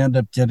think they end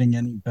up getting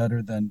any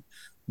better than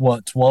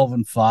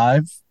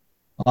 12-5.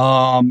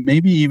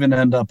 Maybe even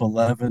end up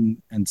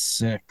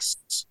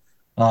 11-6.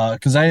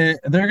 Because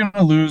they're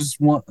gonna lose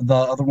the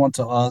other one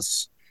to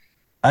us.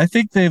 I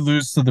think they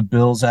lose to the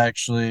Bills,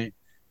 actually,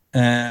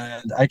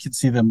 and I could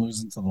see them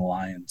losing to the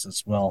Lions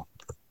as well.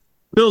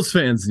 Bills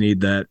fans need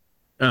that.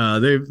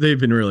 They've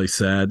been really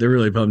sad. They're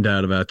really bummed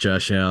out about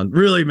Josh Allen.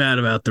 Really mad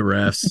about the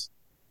refs.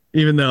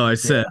 Even though I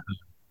said,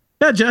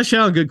 yeah, Josh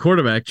Allen, good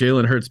quarterback.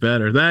 Jalen Hurts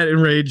better. That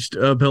enraged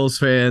Bills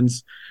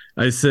fans.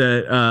 I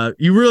said,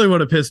 you really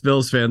want to piss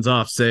Bills fans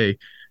off, say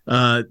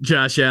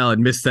Josh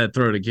Allen missed that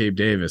throw to Gabe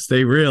Davis.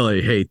 They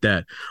really hate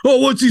that. Oh,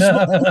 what's he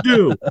supposed to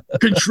do?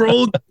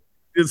 Control.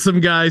 Some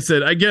guy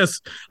said, I guess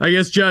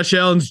Josh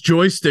Allen's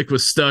joystick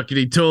was stuck and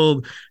he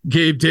told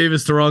Gabe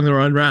Davis to run the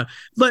wrong route.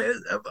 But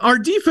our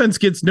defense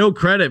gets no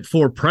credit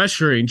for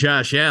pressuring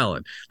Josh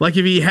Allen. Like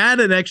if he had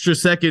an extra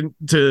second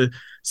to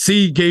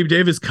see Gabe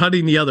Davis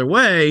cutting the other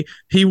way,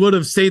 he would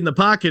have stayed in the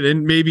pocket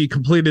and maybe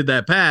completed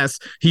that pass.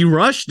 He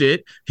rushed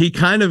it. He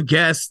kind of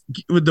guessed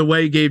with the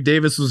way Gabe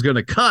Davis was going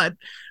to cut.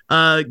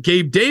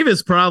 Gabe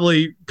Davis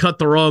probably cut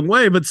the wrong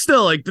way, but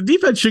still, like the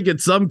defense should get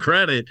some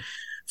credit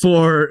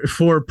for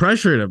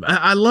pressuring him.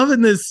 I love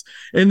in this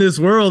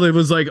world, it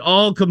was like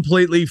all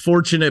completely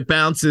fortunate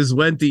bounces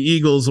went the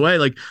Eagles' way.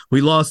 Like we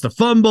lost a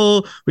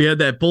fumble, we had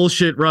that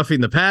bullshit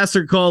roughing the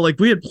passer call. Like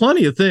we had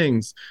plenty of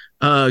things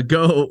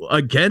go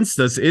against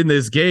us in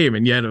this game,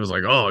 and yet it was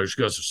like, oh, you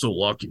guys are so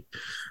lucky.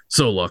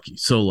 So lucky.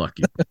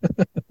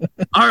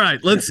 All right,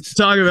 let's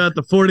talk about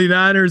the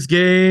 49ers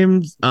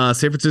game. San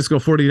Francisco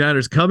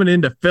 49ers coming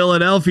into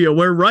Philadelphia,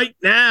 where right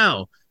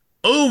now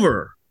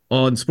over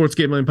on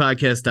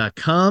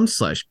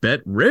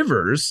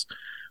sportsgamblingpodcast.com/BetRivers,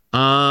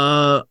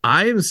 I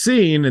am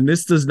seeing, and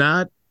this does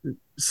not,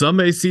 some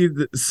may see,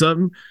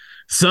 some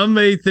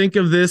may think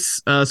of this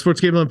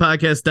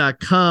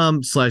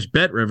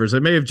sportsgamblingpodcast.com/BetRivers. I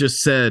may have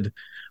just said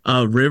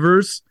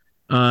Rivers.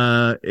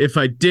 If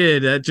I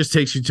did, that just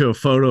takes you to a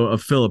photo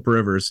of Phillip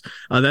Rivers.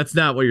 That's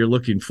not what you're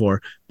looking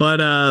for. But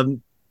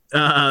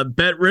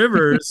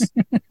BetRivers,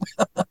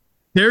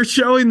 they're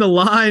showing the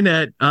line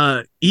at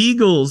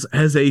Eagles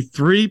as a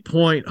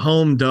 3-point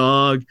home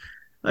dog.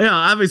 Yeah,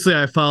 obviously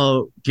I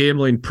follow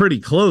gambling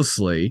pretty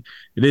closely.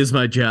 It is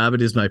my job.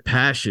 It is my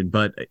passion.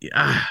 But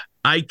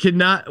I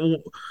cannot.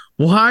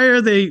 Why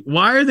are they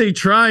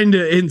trying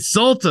to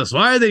insult us?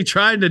 Why are they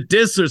trying to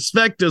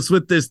disrespect us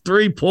with this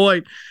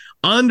 3-point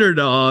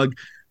underdog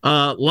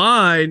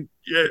line?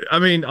 I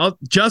mean,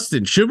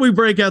 Justin, should we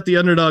break out the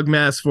underdog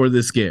mask for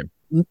this game?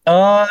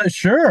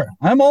 Sure.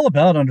 I'm all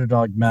about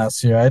underdog mass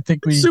here. I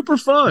think It's super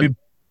fun.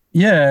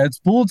 yeah, it's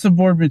bulletin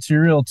board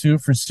material too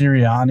for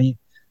Sirianni.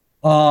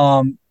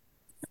 Um,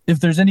 if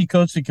there's any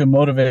coach that can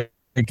motivate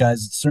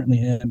guys, it's certainly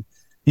him.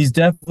 He's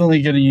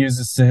definitely going to use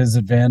this to his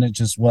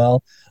advantage as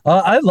well.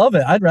 I love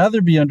it. I'd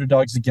rather be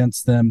underdogs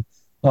against them.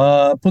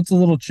 Puts a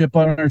little chip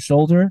on our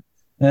shoulder,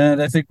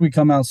 and I think we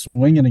come out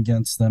swinging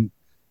against them.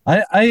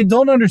 I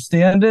don't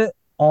understand it.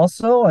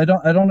 Also, I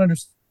don't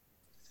understand.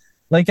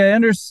 Like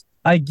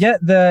I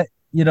get that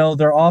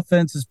their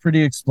offense is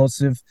pretty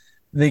explosive.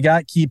 They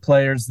got key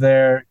players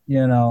there.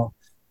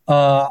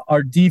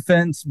 Our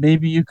defense,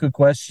 maybe you could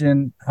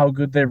question how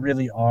good they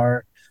really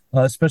are,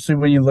 especially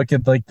when you look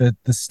at like the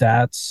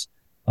stats.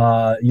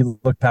 You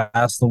look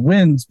past the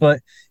wins,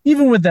 but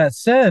even with that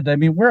said, I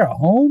mean we're at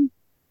home,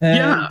 and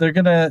Yeah.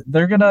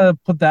 they're gonna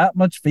put that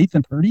much faith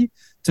in Purdy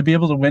to be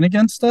able to win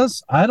against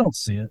us. I don't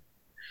see it.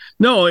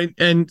 No,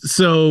 and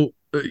so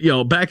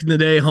back in the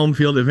day, home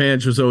field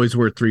advantage was always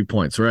worth 3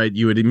 points, right?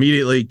 You would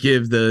immediately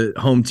give the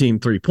home team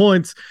 3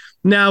 points.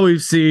 Now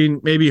we've seen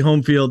maybe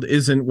home field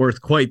isn't worth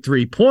quite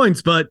 3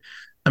 points, but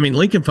I mean,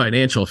 Lincoln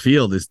Financial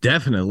Field is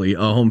definitely a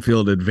home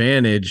field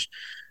advantage.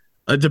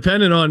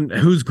 Depending on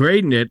who's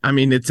grading it, I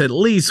mean, it's at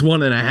least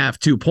 1.5,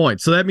 2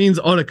 points. So that means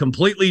on a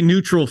completely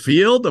neutral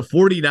field, the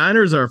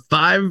 49ers are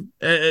 5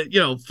 to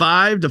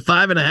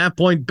 5.5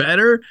 point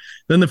better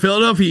than the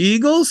Philadelphia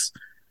Eagles.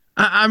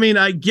 I mean,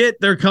 I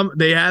get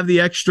they have the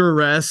extra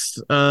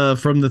rest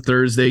from the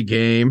Thursday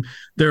game.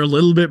 They're a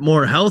little bit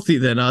more healthy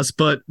than us,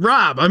 but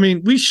Rob, I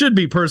mean, we should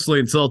be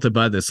personally insulted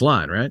by this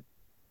line, right?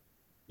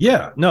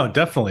 Yeah, no,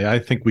 definitely. I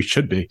think we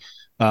should be.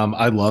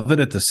 I love it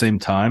at the same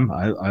time.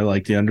 I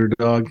like the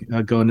underdog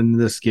going into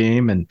this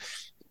game. And,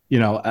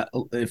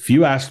 if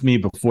you asked me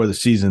before the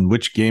season,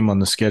 which game on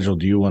the schedule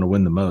do you want to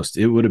win the most?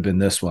 It would have been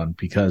this one,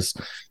 because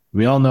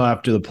we all know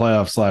after the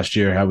playoffs last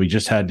year how we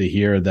just had to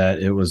hear that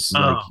it was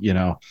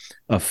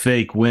a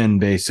fake win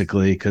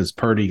basically because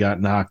Purdy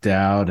got knocked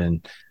out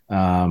and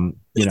the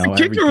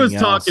kicker was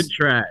talking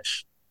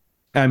trash.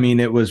 I mean,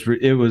 it was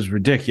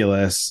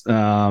ridiculous.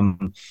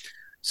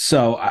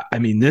 So I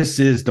mean, this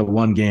is the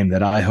one game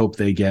that I hope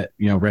they get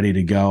ready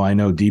to go. I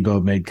know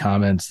Debo made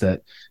comments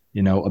that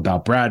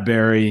about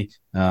Bradbury,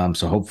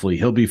 so hopefully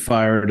he'll be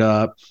fired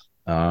up.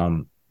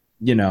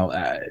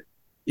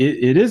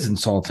 It is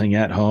insulting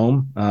at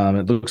home.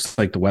 It looks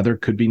like the weather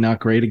could be not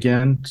great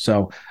again.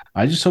 So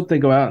I just hope they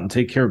go out and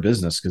take care of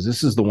business, because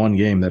this is the one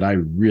game that I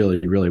really,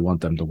 really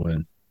want them to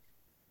win.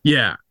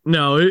 Yeah,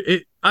 no,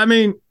 I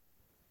mean,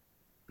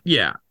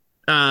 yeah.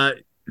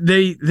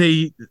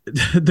 The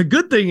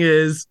good thing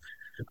is,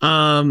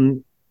 I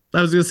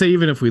was going to say,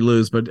 even if we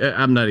lose, but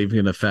I'm not even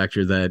going to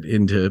factor that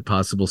into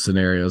possible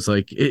scenarios.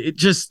 Like it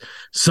just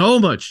so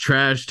much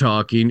trash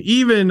talking,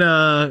 even,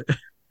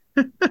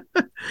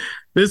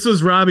 this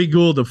was Robbie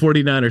Gould, the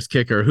 49ers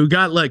kicker, who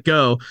got let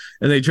go,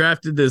 and they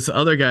drafted this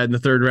other guy in the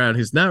third round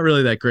who's not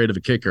really that great of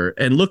a kicker,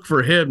 and look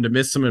for him to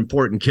miss some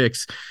important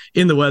kicks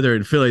in the weather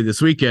in Philly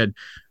this weekend.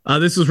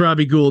 This was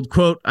Robbie Gould.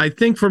 Quote, "I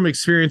think from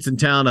experience and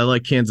talent, I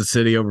like Kansas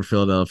City over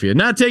Philadelphia.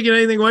 Not taking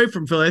anything away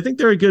from Philly. I think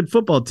they're a good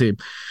football team.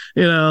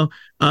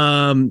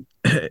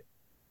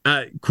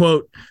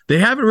 Quote, they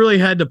haven't really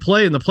had to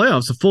play in the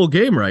playoffs a full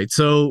game, right?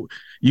 So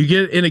you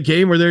get in a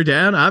game where they're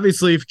down.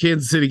 Obviously, if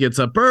Kansas City gets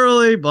up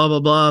early, blah, blah,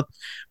 blah."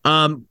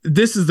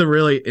 This is the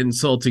really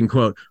insulting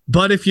quote.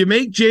 "But if you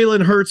make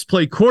Jalen Hurts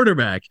play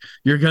quarterback,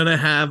 you're going to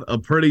have a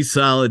pretty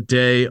solid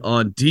day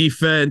on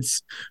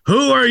defense."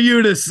 Who are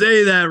you to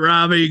say that,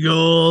 Robbie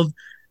Gould?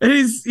 And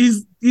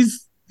he's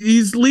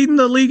leading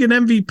the league in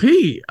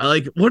MVP.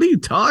 Like, what are you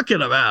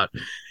talking about?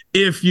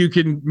 If you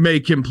can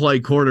make him play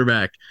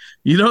quarterback,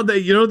 you don't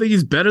think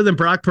he's better than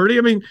Brock Purdy?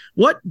 I mean,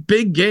 what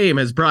big game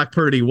has Brock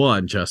Purdy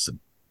won, Justin?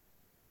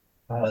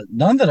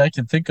 None that I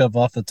can think of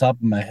off the top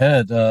of my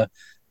head.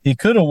 He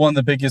could have won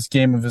the biggest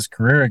game of his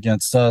career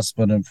against us,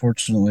 but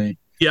unfortunately,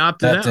 that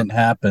didn't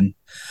happen.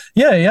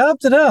 Yeah, he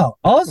opted out.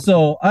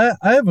 Also, I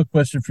have a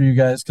question for you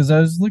guys, because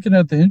I was looking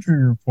at the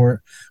injury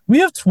report. We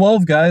have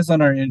 12 guys on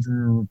our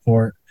injury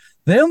report.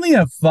 They only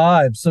have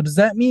 5. So does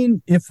that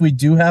mean if we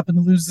do happen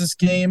to lose this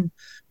game,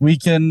 we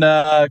can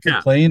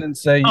complain and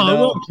say, it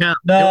won't count.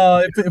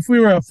 No, if we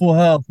were at full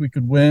health, we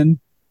could win.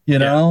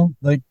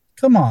 Like,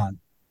 come on.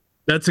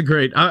 That's a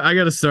great. I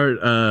got to start.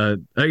 I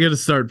got to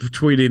start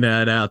tweeting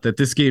that out. That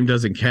this game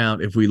doesn't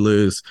count if we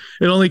lose.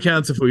 It only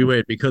counts if we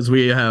win, because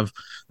we have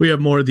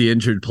more of the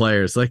injured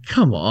players. Like,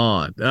 come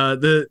on.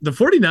 The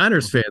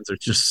 49ers fans are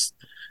just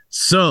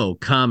so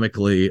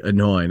comically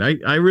annoying.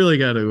 I really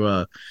got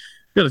to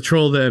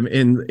troll them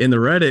in the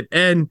Reddit.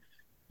 And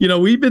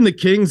we've been the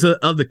kings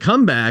of the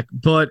comeback,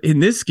 but in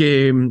this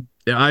game,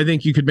 I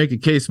think you could make a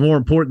case more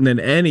important than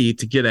any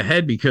to get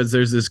ahead, because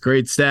there's this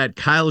great stat.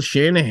 Kyle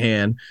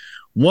Shanahan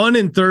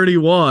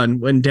 1-31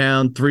 when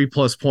down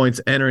 3+ points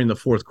entering the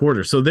fourth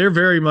quarter. So they're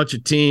very much a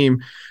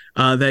team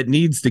that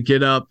needs to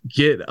get up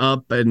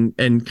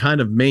and kind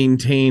of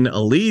maintain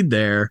a lead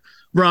there.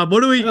 Rob,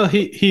 what do we?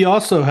 He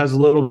also has a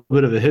little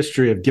bit of a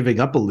history of giving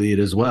up a lead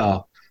as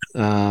well.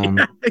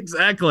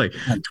 Exactly.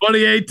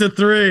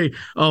 28-3.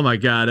 Oh my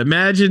God.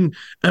 Imagine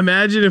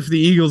if the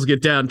Eagles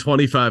get down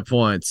 25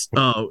 points.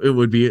 Oh, it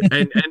would be and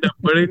end up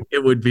winning.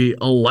 It would be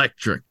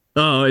electric.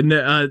 Oh, and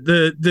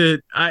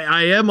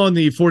I am on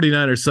the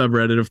 49ers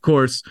subreddit, of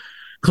course.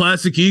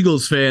 Classic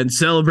Eagles fan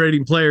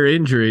celebrating player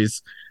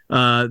injuries.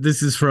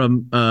 This is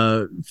from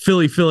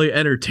Philly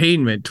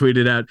Entertainment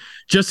tweeted out,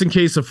 just in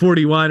case a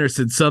 40-winer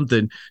said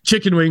something.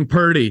 Chicken Wing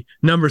Purdy,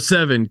 number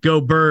 7,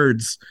 go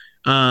Birds.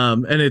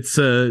 And it's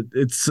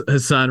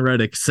Hassan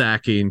Reddick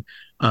sacking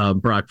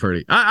Brock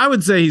Purdy. I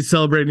would say he's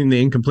celebrating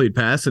the incomplete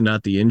pass and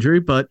not the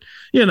injury, but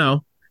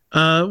what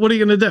are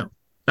you gonna do?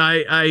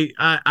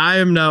 I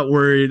am not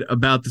worried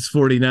about this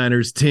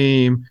 49ers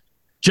team.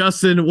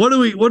 Justin, what do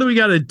we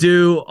got to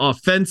do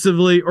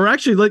offensively? Or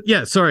actually,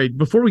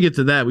 before we get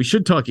to that, we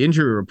should talk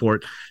injury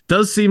report.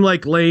 Does seem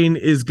like Lane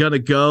is going to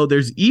go.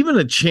 There's even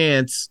a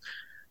chance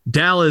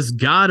Dallas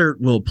Goedert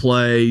will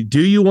play.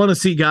 Do you want to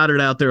see Goedert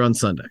out there on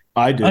Sunday?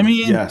 I do. I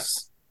mean,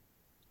 yes.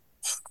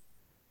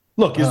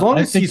 Look, as long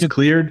as he's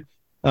cleared,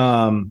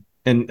 and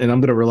I'm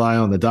going to rely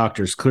on the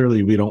doctors.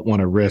 Clearly, we don't want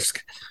to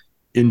risk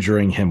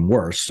injuring him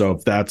worse. So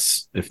if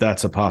that's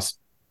a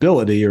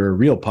possibility or a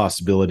real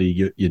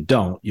possibility,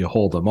 you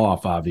hold him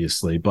off,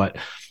 obviously. But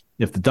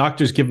if the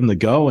doctors give him the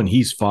go and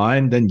he's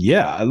fine, then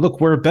yeah, look,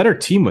 we're a better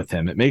team with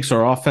him. It makes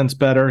our offense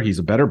better. He's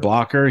a better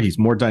blocker. He's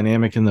more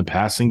dynamic in the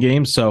passing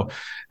game. So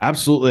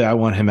absolutely, I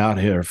want him out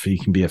here if he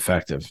can be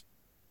effective.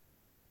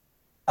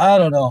 I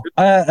don't know.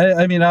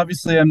 I mean,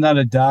 obviously, I'm not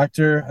a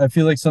doctor. I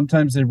feel like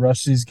sometimes they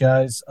rush these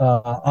guys,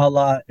 a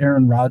la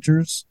Aaron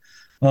Rodgers.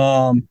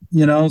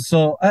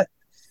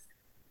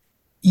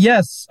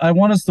 Yes, I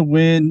want us to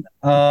win.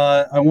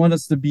 I want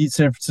us to beat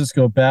San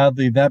Francisco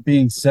badly. That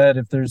being said,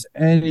 if there's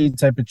any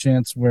type of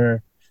chance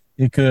where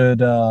it could,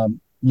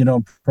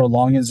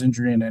 prolong his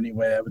injury in any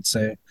way, I would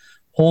say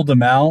hold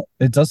him out.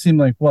 It does seem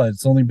like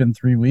it's only been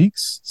 3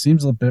 weeks.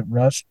 Seems a bit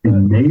rushed.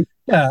 But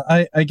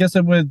yeah, I guess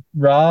I'm with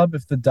Rob.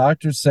 If the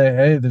doctors say,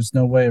 hey, there's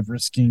no way of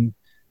risking,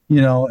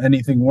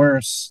 anything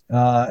worse,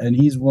 and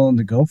he's willing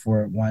to go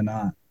for it, why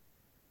not?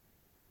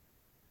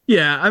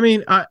 Yeah, I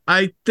mean,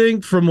 I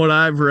think from what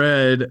I've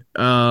read,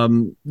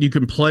 you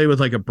can play with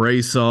like a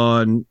brace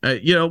on.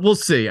 We'll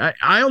see.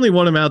 I only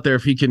want him out there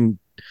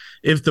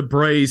if the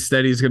brace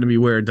that he's going to be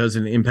wearing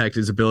doesn't impact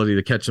his ability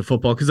to catch the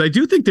football. Because I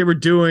do think they were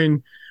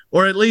doing,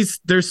 or at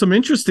least there's some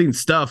interesting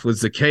stuff with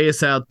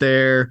Zacchaeus out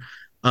there,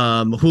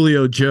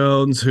 Julio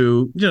Jones,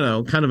 who,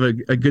 kind of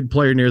a good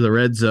player near the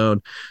red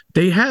zone.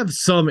 They have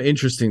some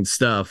interesting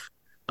stuff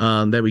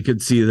that we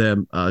could see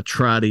them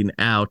trotting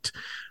out.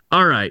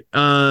 All right.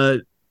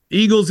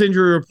 Eagles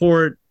injury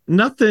report,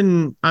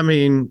 nothing. I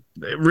mean,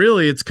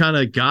 really, it's kind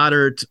of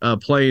Goedert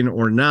playing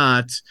or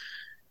not.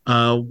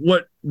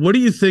 What do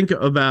you think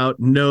about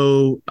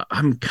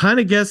I'm kind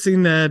of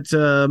guessing that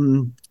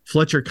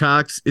Fletcher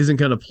Cox isn't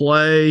going to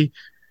play.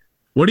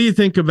 What do you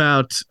think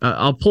about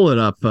I'll pull it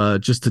up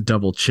just to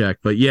double check.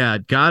 But yeah,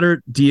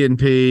 Goedert,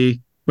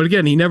 DNP. But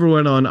again, he never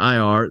went on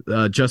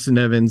IR. Justin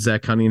Evans,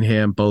 Zach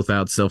Cunningham, both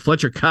out. So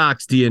Fletcher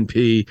Cox,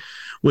 DNP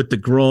with the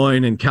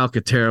groin and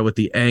Calcaterra with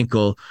the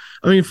ankle.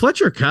 I mean,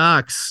 Fletcher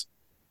Cox,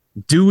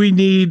 do we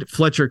need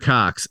Fletcher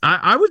Cox?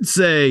 I would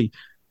say,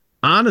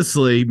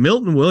 honestly,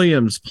 Milton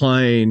Williams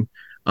playing,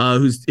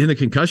 who's in the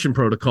concussion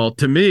protocol,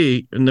 to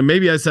me, and then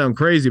maybe I sound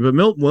crazy, but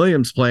Milton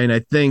Williams playing, I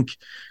think,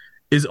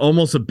 is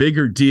almost a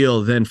bigger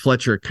deal than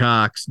Fletcher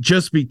Cox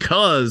just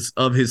because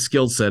of his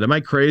skill set. Am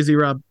I crazy,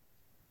 Rob?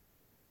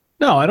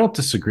 No, I don't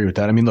disagree with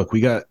that. I mean, look,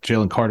 we got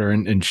Jalen Carter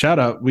and shout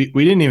out. We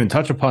didn't even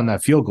touch upon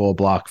that field goal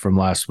block from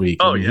last week.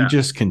 Oh, yeah. He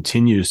just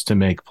continues to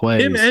make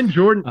plays. Him and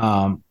Jordan.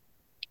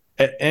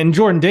 And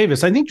Jordan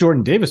Davis. I think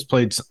Jordan Davis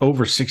played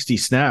over 60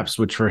 snaps,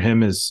 which for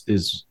him is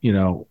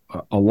a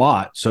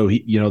lot. So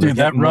he,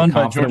 that run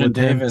by Jordan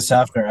Davis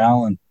after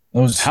Allen.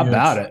 How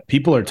about it?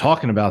 People are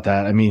talking about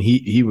that. I mean,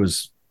 he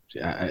was.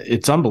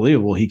 It's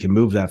unbelievable he can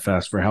move that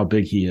fast for how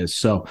big he is.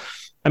 So.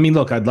 I mean,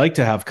 look, I'd like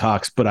to have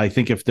Cox, but I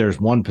think if there's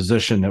one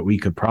position that we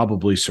could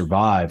probably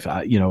survive,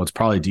 it's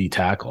probably D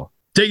tackle.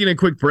 Taking a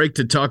quick break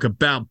to talk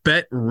about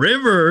Bet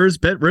Rivers.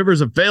 Bet Rivers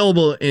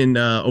available in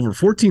over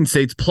 14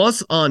 states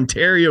plus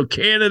Ontario,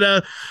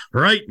 Canada.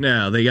 Right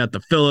now, they got the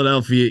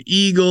Philadelphia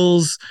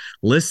Eagles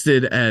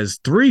listed as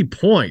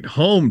 3-point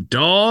home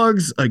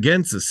dogs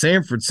against the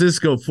San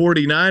Francisco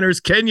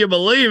 49ers. Can you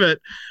believe it?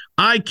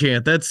 I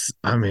can't.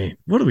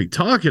 What are we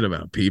talking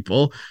about,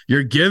 people?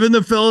 You're giving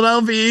the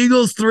Philadelphia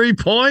Eagles 3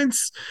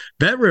 points?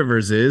 Bet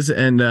Rivers is,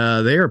 and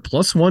they are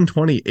plus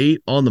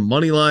 128 on the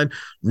money line.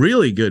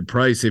 Really good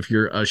price if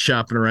you're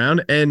shopping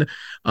around. And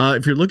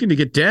if you're looking to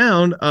get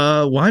down,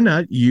 why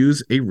not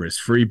use a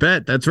risk-free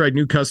bet? That's right.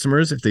 New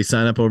customers, if they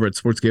sign up over at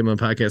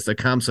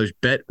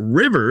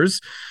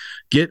sportsgamblingpodcast.com/betrivers,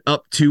 get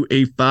up to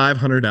a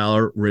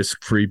 $500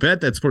 risk-free bet.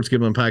 That's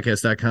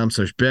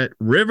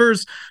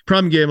sportsgamblingpodcast.com/betrivers.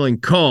 Problem gambling,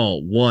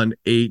 call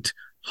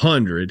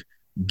 1-800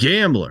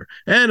 gambler.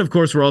 And of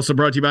course, we're also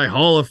brought to you by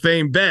Hall of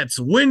Fame Bets.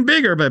 Win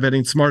bigger by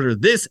betting smarter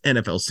this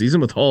NFL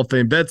season with Hall of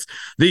Fame Bets,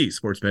 the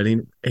sports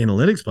betting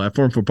analytics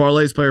platform for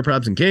parlays, player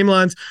props, and game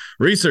lines.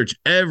 Research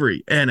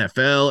every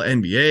NFL,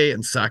 NBA,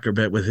 and soccer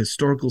bet with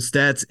historical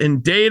stats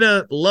and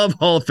data. Love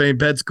Hall of Fame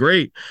Bets.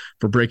 Great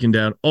for breaking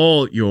down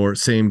all your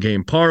same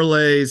game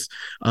parlays.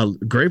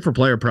 Great for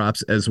player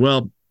props as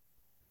well.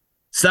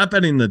 Stop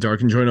betting in the dark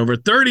and join over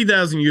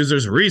 30,000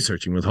 users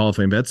researching with Hall of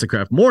Fame Bets to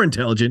craft more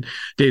intelligent,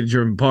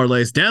 data-driven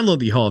parlays. Download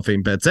the Hall of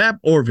Fame Bets app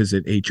or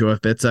visit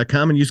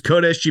HOFBets.com and use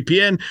code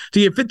SGPN to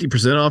get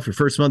 50% off your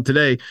first month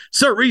today.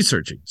 Start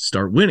researching.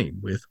 Start winning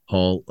with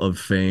Hall of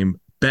Fame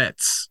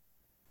Bets.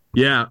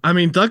 Yeah, I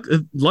mean,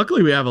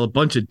 luckily we have a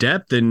bunch of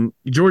depth, and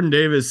Jordan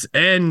Davis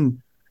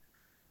and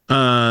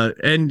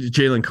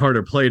Jalen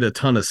Carter played a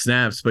ton of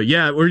snaps. But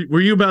yeah,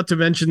 were you about to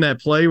mention that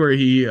play where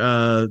he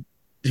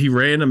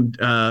ran him?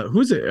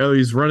 Who's it? Oh,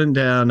 he's running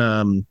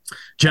down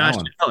Josh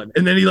Allen,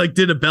 and then he like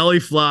did a belly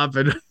flop,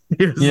 and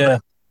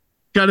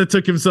kind of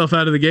took himself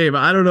out of the game.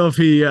 I don't know if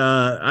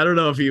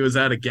he was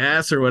out of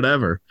gas or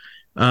whatever.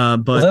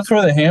 But that's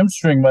where the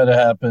hamstring might have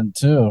happened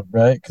too,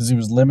 right? Because he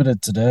was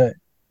limited today.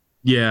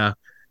 Yeah,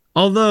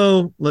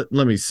 although let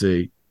me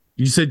see.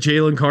 You said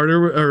Jalen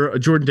Carter or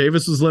Jordan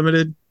Davis was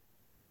limited.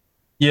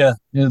 Yeah,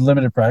 he had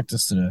limited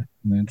practice today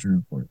in the injury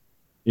report.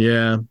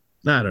 Yeah,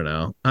 I don't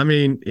know. I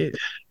mean,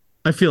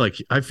 I feel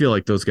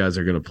like those guys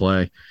are going to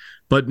play,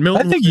 but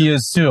Milton. I think he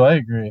is too. I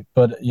agree,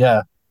 but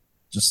yeah,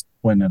 just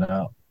pointing it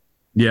out.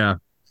 Yeah,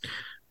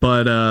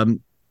 but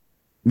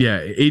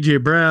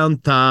AJ Brown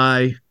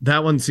thigh.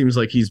 That one seems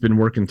like he's been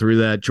working through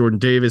that. Jordan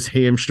Davis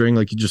hamstring,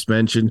 like you just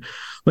mentioned.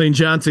 Lane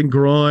Johnson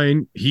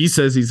groin. He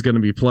says he's going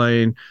to be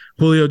playing.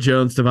 Julio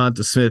Jones,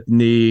 Devonta Smith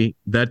knee.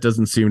 That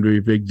doesn't seem to be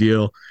a big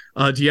deal.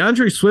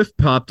 DeAndre Swift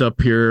popped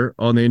up here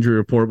on the injury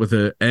report with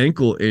an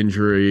ankle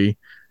injury.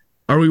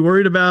 Are we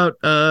worried about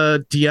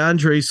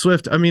DeAndre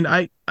Swift? I mean,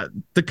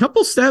 the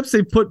couple steps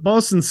they put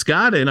Boston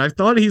Scott in, I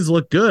thought he's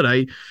looked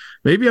good.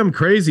 Maybe I'm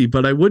crazy,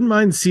 but I wouldn't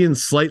mind seeing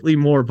slightly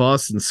more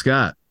Boston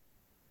Scott.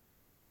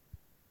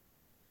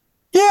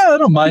 Yeah, I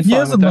don't mind.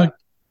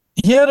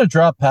 He had a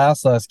drop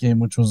pass last game,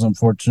 which was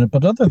unfortunate,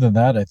 but other than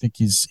that, I think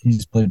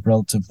he's played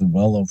relatively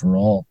well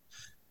overall.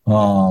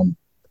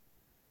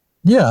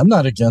 Yeah, I'm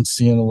not against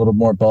seeing a little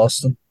more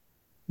Boston.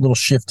 Little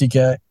shifty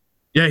guy.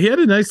 Yeah, he had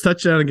a nice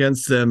touchdown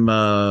against them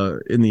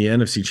in the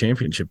NFC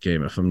Championship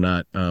game, if I'm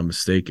not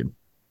mistaken.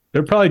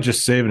 They're probably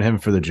just saving him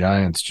for the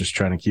Giants, just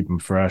trying to keep him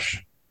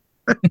fresh.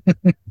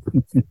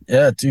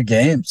 Yeah, 2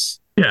 games.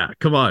 Yeah,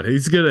 come on.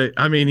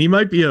 He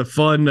might be a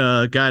fun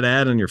guy to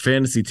add on your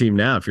fantasy team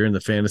now if you're in the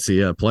fantasy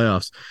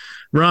playoffs.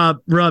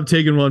 Rob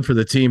taking one for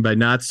the team by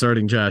not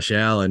starting Josh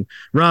Allen.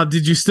 Rob,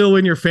 did you still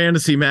win your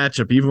fantasy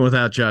matchup even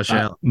without Josh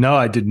Allen? No,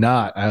 I did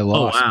not. I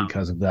lost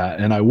because of that.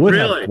 And I would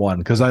have won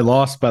because I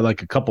lost by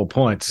like a couple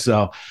points.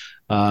 So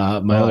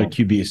my other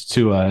QB is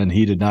Tua, and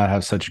he did not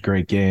have such a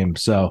great game.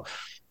 So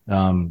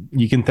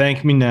you can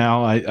thank me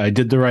now. I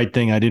did the right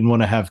thing. I didn't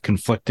want to have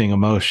conflicting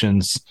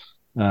emotions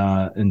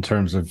in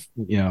terms of,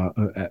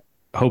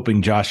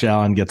 hoping Josh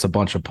Allen gets a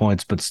bunch of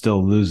points but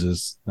still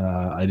loses.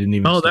 I didn't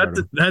even.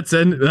 That's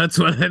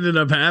what ended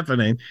up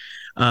happening.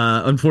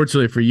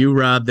 Unfortunately for you,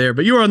 Rob, there,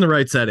 but you were on the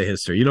right side of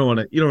history. You don't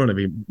want to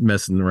be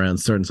messing around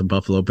starting some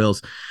Buffalo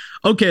Bills.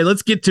 Okay,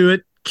 let's get to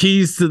it.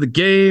 Keys to the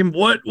game.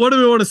 What do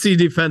we want to see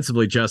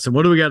defensively, Justin?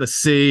 What do we got to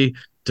see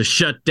to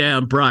shut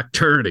down Brock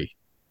Purdy?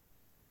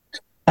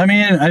 I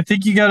mean, I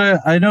think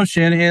I know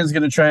Shanahan's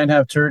going to try and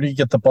have Purdy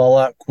get the ball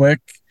out quick.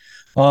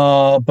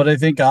 But I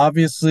think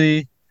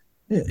obviously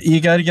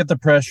you got to get the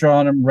pressure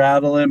on him,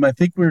 rattle him. I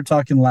think we were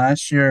talking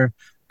last year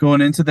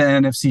going into the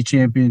NFC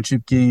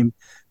Championship game.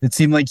 It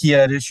seemed like he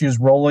had issues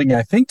rolling,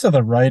 I think, to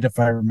the right, if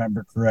I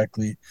remember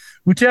correctly.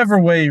 Whichever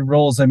way he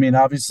rolls, I mean,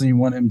 obviously you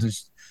want him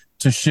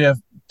to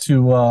shift,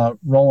 to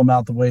roll him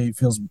out the way he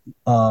feels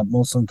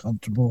most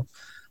uncomfortable.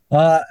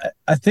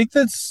 I think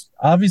that's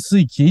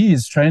obviously key,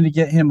 is trying to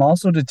get him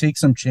also to take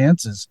some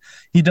chances.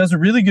 He does a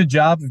really good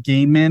job of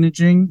game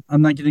managing.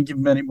 I'm not going to give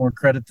him any more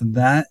credit than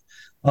that.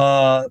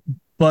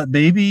 But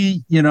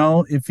maybe,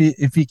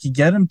 if he could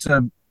get him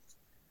to,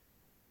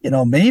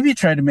 maybe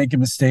try to make a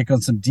mistake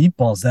on some deep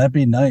balls, that'd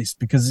be nice,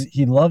 because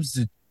he loves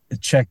to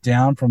check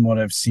down from what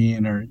I've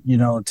seen, or,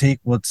 take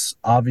what's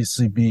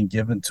obviously being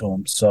given to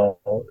him. So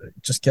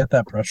just get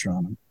that pressure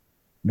on him,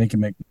 make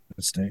him make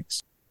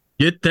mistakes.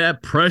 Get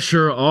that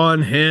pressure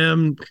on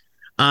him.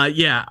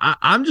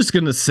 I'm just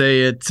going to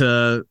say it.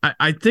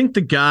 I think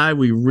the guy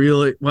we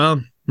really,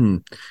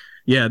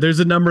 there's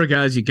a number of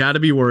guys you got to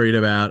be worried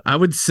about. I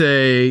would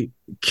say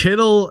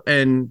Kittle,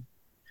 and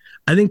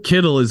I think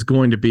Kittle is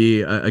going to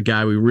be a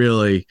guy we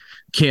really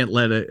can't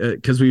let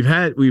it, because we've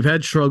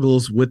had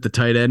struggles with the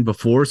tight end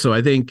before. So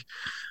I think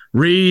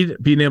Reed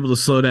being able to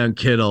slow down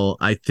Kittle,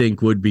 I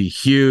think, would be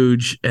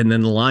huge. And then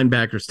the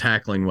linebackers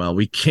tackling well.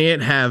 We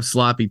can't have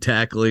sloppy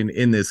tackling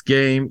in this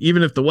game.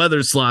 Even if the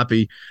weather's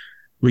sloppy,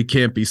 we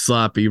can't be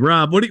sloppy.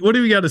 Rob, what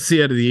do we got to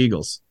see out of the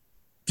Eagles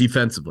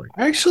defensively?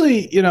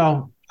 Actually,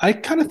 I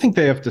kind of think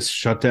they have to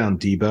shut down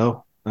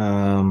Debo.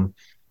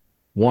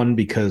 One,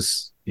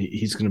 because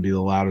he's going to be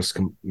the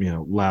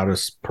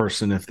loudest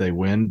person if they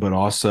win, but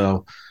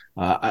also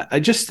I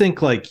just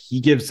think like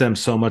he gives them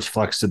so much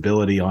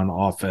flexibility on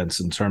offense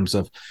in terms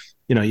of,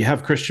 you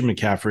have Christian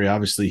McCaffrey.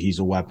 Obviously, he's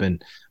a weapon.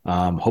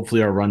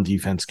 Hopefully, our run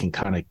defense can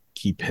kind of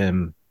keep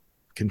him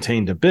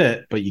contained a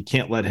bit, but you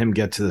can't let him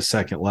get to the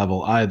second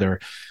level either.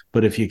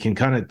 But if you can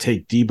kind of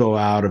take Debo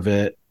out of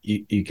it,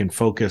 you can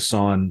focus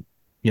on,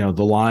 the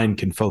line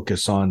can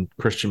focus on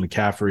Christian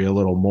McCaffrey a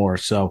little more.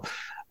 So,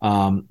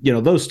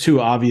 those two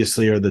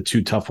obviously are the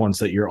two tough ones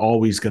that you're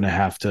always going to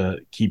have to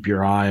keep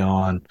your eye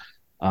on.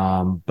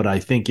 But I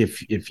think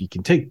if you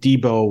can take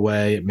Debo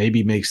away, it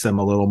maybe makes them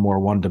a little more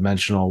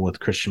one-dimensional with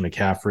Christian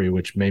McCaffrey,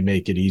 which may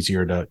make it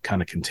easier to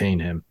kind of contain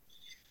him.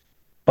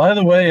 By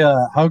the way,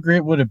 how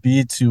great would it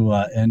be to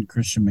end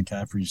Christian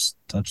McCaffrey's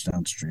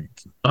touchdown streak?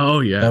 Oh,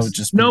 yes. That would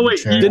just no,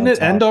 wait, didn't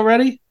it end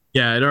already?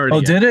 Yeah, it already.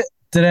 Oh, did it?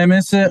 Did I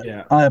miss it?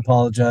 Yeah. I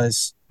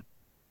apologize.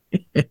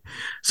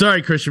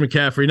 Sorry, Christian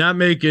McCaffrey, not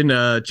making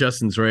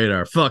Justin's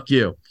radar. Fuck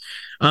you.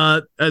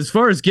 As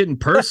far as getting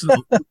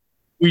personal,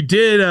 we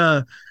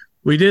did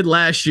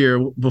last year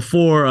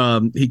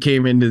before he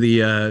came into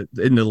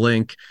the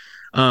link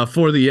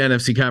for the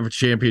NFC Conference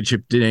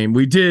Championship game.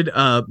 We did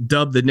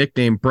dub the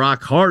nickname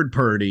Brock Hard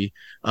Purdy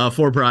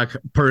for Brock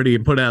Purdy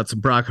and put out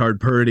some Brock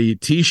Hard Purdy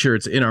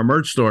t-shirts in our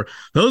merch store.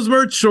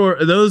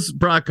 Those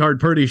Brock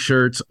Hard Purdy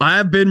shirts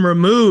have been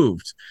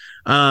removed.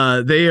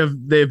 They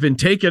have been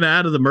taken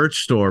out of the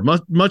merch store,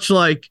 much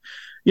like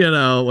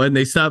when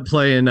they stopped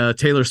playing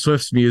Taylor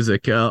Swift's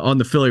music on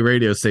the Philly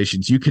radio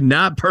stations. You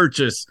cannot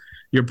purchase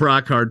your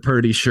Brock Hard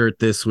Purdy shirt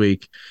this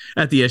week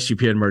at the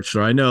SGPN merch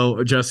store. I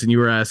know, Justin, you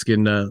were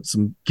asking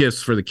some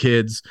gifts for the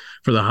kids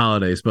for the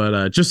holidays,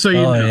 but just so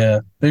you know. Yeah,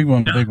 big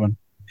one.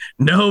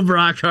 No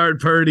Brock Hard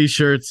Purdy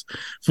shirts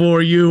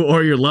for you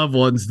or your loved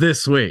ones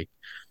this week.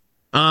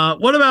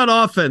 What about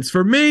offense?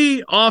 For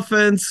me,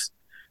 offense,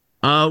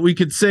 we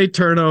could say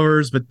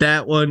turnovers, but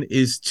that one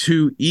is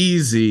too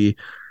easy.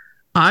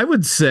 I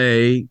would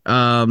say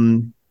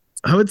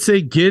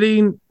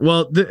getting,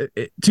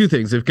 two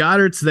things. If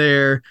Goddard's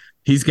there,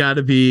 we got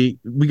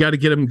to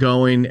get him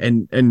going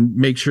and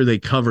make sure they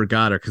cover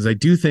Goddard, because I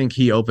do think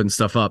he opens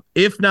stuff up.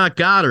 If not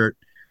Goddard,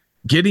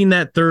 getting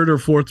that third or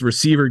fourth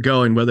receiver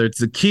going, whether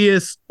it's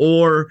Zaccheaus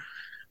or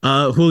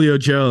Julio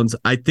Jones,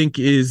 I think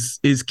is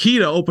key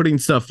to opening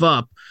stuff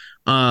up.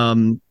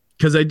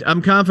 Because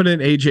I'm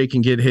confident AJ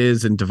can get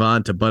his and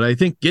Devonta, but I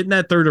think getting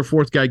that third or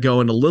fourth guy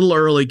going a little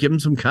early, give him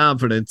some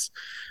confidence,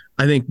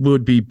 I think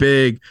would be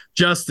big.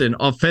 Justin,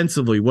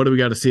 offensively, what do we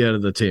got to see out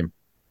of the team?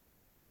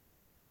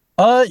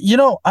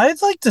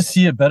 I'd like to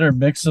see a better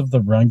mix of the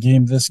run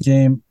game this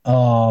game.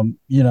 I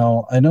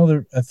know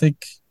I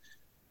think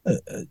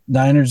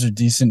Niners are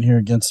decent here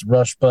against the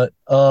rush, but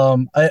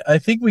I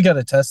think we got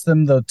to test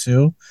them though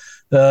too.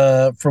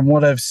 From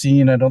what I've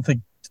seen, I don't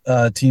think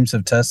teams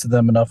have tested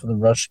them enough in the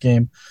rush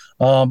game.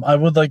 I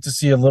would like to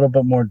see a little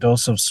bit more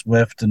dose of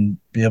Swift and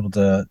be able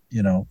to,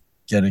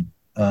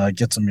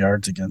 get some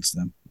yards against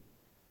them.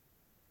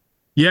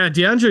 Yeah,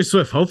 DeAndre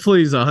Swift,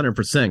 hopefully he's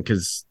 100%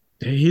 because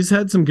he's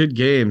had some good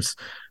games.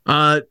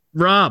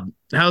 Rob,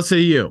 how say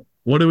you?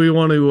 What do we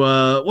want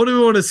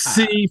to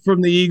see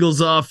from the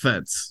Eagles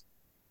offense?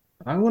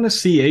 I want to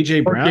see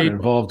AJ Brown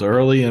involved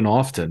early and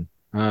often.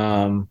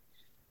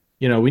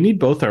 We need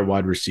both our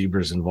wide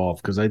receivers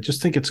involved because I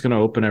just think it's going to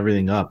open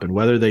everything up. And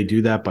whether they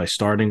do that by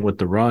starting with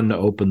the run to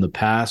open the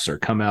pass or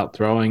come out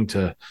throwing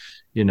to,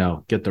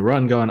 get the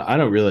run going, I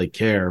don't really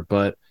care.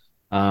 But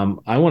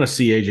I want to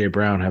see AJ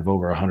Brown have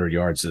over 100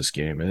 yards this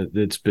game.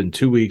 It's been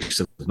 2 weeks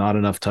of not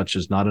enough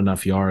touches, not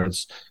enough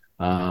yards.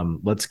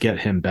 Let's get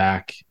him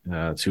back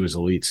to his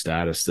elite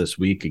status this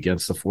week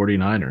against the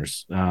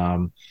 49ers.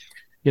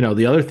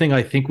 The other thing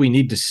I think we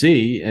need to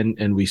see,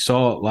 and we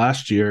saw it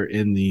last year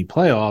in the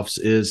playoffs,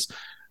 is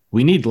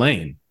we need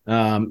Lane.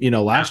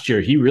 Last year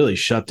he really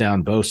shut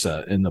down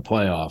Bosa in the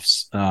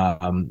playoffs,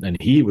 and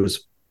he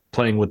was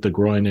playing with the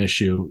groin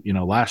issue,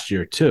 last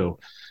year too.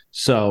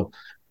 So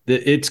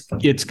it's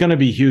going to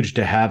be huge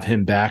to have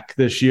him back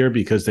this year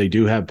because they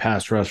do have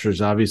pass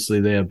rushers.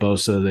 Obviously, they have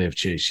Bosa, they have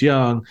Chase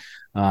Young,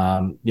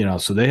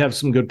 so they have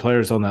some good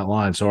players on that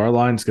line. So our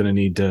line's going to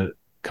need to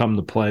come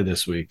to play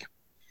this week.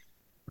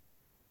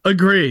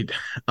 Agreed.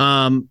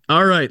 All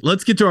right,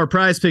 let's get to our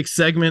Prize Picks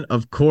segment.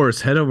 Of course,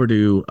 head over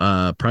to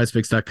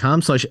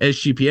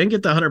prizepicks.com/SGPN.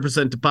 Get the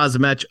 100% deposit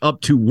match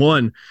up to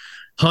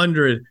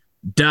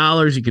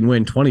 $100. You can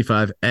win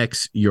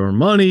 25x your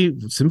money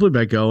simply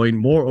by going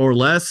more or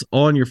less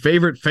on your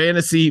favorite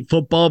fantasy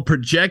football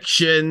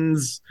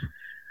projections.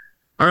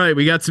 All right,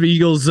 we got some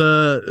Eagles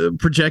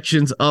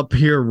projections up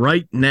here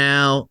right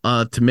now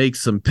to make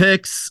some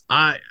picks.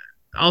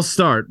 I'll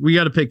start. We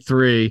got to pick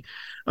three.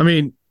 I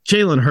mean,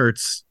 Jalen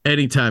Hurts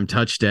anytime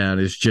touchdown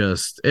is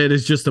just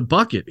a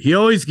bucket. He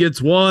always gets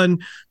one.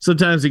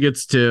 Sometimes he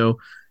gets two.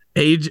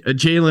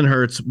 Jalen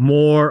Hurts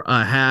more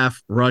a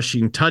half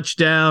rushing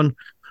touchdown.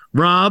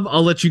 Rob,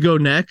 I'll let you go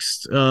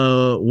next.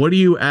 What are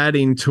you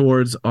adding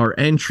towards our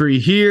entry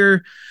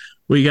here?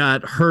 We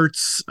got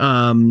Hurts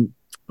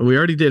We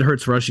already did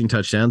Hurts rushing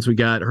touchdowns. We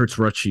got Hurts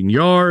rushing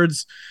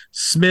yards,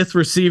 Smith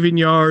receiving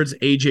yards,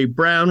 A.J.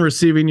 Brown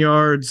receiving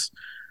yards.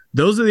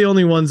 Those are the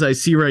only ones I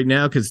see right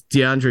now because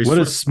DeAndre. What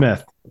is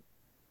Smith?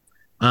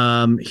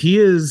 He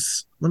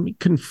is, let me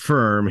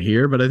confirm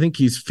here, but I think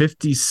he's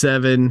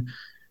 57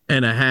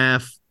 and a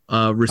half.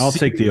 I'll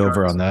take the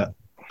over on that.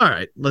 All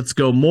right, let's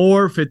go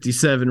more.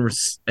 57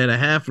 and a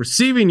half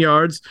receiving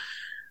yards.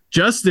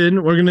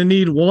 Justin, we're going to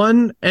need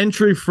one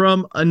entry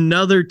from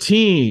another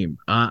team.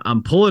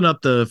 I'm pulling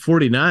up the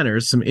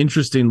 49ers, some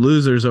interesting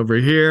losers over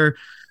here.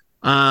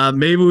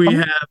 Maybe we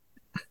have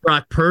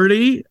Brock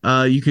Purdy.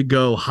 You could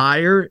go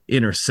higher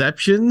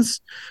interceptions.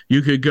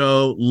 You could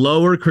go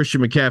lower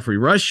Christian McCaffrey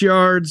rush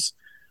yards.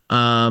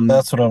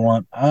 That's what I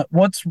want.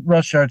 What's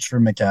rush yards for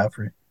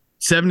McCaffrey?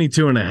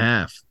 72 and a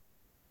half.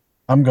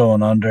 I'm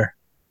going under.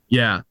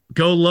 Yeah.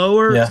 Go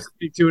lower,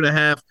 72 and a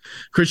half.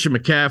 Christian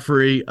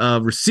McCaffrey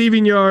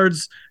receiving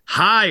yards,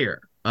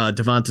 higher.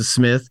 Devonta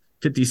Smith,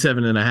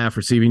 57 and a half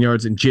receiving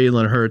yards, and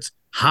Jalen Hurts,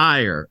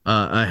 higher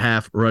a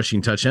half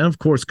rushing touchdown. Of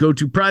course, go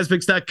to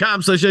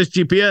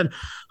prizepicks.com/SGPN.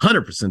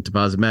 100%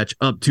 deposit match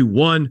up to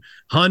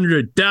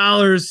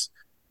 $100.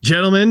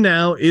 Gentlemen,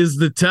 now is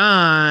the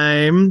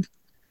time.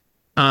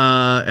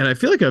 And I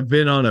feel like I've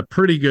been on a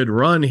pretty good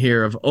run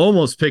here of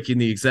almost picking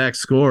the exact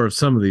score of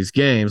some of these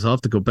games. I'll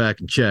have to go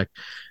back and check.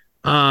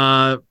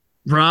 Rob,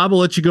 I'll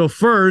let you go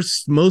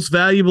first. Most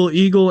valuable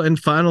Eagle and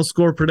final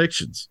score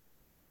predictions.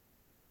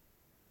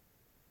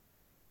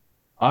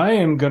 I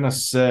am going to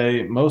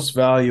say most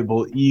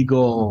valuable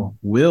Eagle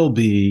will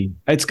be,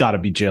 it's got to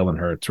be Jalen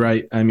Hurts,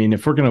 right? I mean,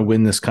 if we're going to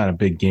win this kind of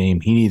big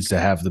game, he needs to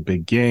have the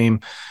big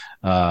game,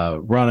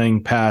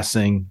 running,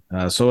 passing.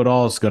 So it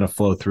all is going to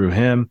flow through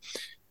him.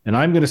 And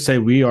I'm going to say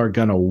we are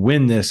going to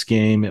win this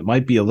game. It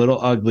might be a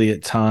little ugly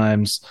at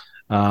times,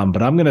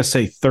 but I'm going to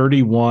say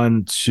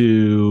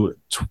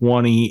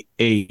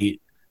 31-28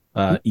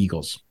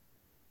 Eagles.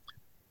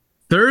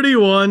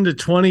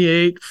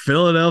 31-28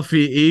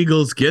 Philadelphia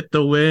Eagles get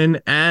the win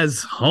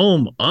as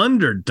home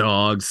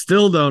underdogs.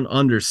 Still don't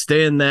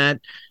understand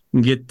that. You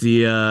can get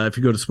the if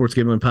you go to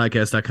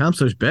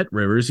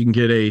sportsgamblingpodcast.com/BetRivers, you can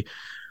get a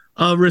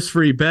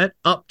risk-free bet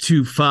up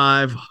to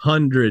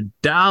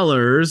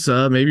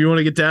 $500. Maybe you want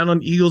to get down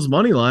on Eagles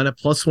money line at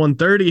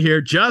 +130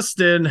 here.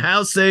 Justin,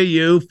 how say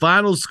you?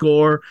 Final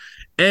score,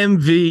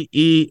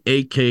 MVE,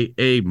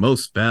 aka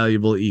most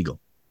valuable Eagle.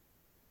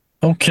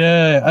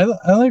 Okay,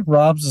 I like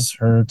Rob's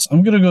Hurts.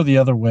 I'm gonna go the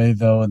other way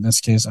though. In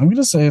this case, I'm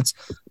gonna say it's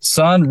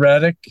Son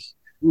Reddick.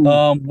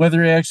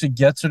 Whether he actually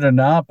gets it or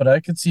not, but I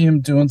could see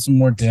him doing some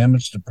more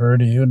damage to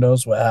Purdy. Who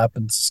knows what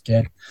happens this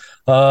game?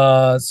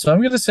 So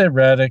I'm gonna say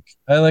Reddick.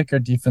 I like our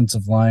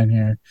defensive line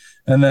here,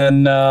 and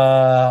then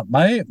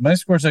my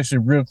score is actually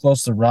real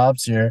close to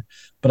Rob's here,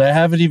 but I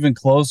have it even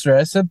closer.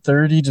 I said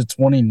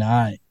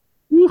 30-29.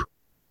 Woo.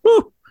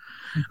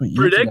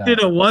 Predicted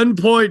a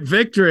 1-point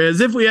victory, as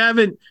if we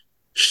haven't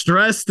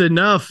stressed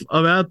enough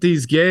about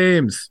these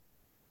games.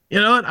 You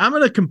know what? I'm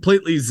gonna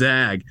completely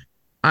zag.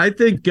 I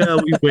think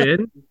we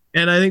win,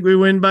 and I think we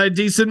win by a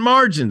decent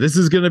margin. This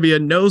is going to be a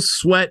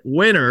no-sweat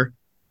winner.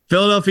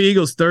 Philadelphia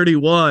Eagles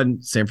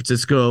 31, San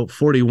Francisco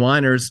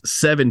 49ers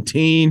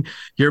 17.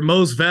 Your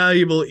most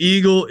valuable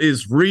Eagle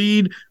is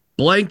Reed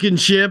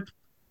Blankenship.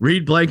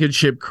 Reed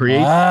Blankenship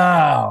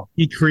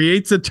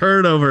creates a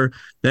turnover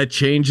that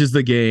changes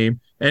the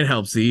game and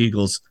helps the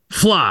Eagles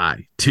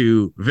fly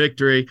to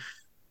victory.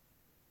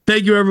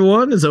 Thank you,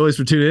 everyone, as always,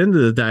 for tuning in to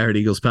the Die Hard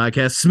Eagles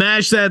podcast.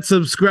 Smash that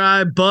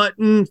subscribe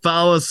button.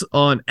 Follow us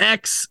on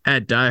X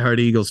at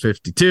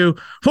DieHardEagles52.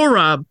 For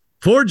Rob,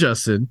 for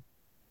Justin,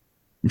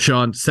 I'm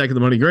Sean, second the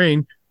money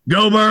green.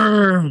 Go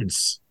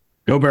Birds!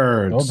 Go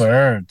Birds! Go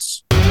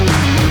Birds!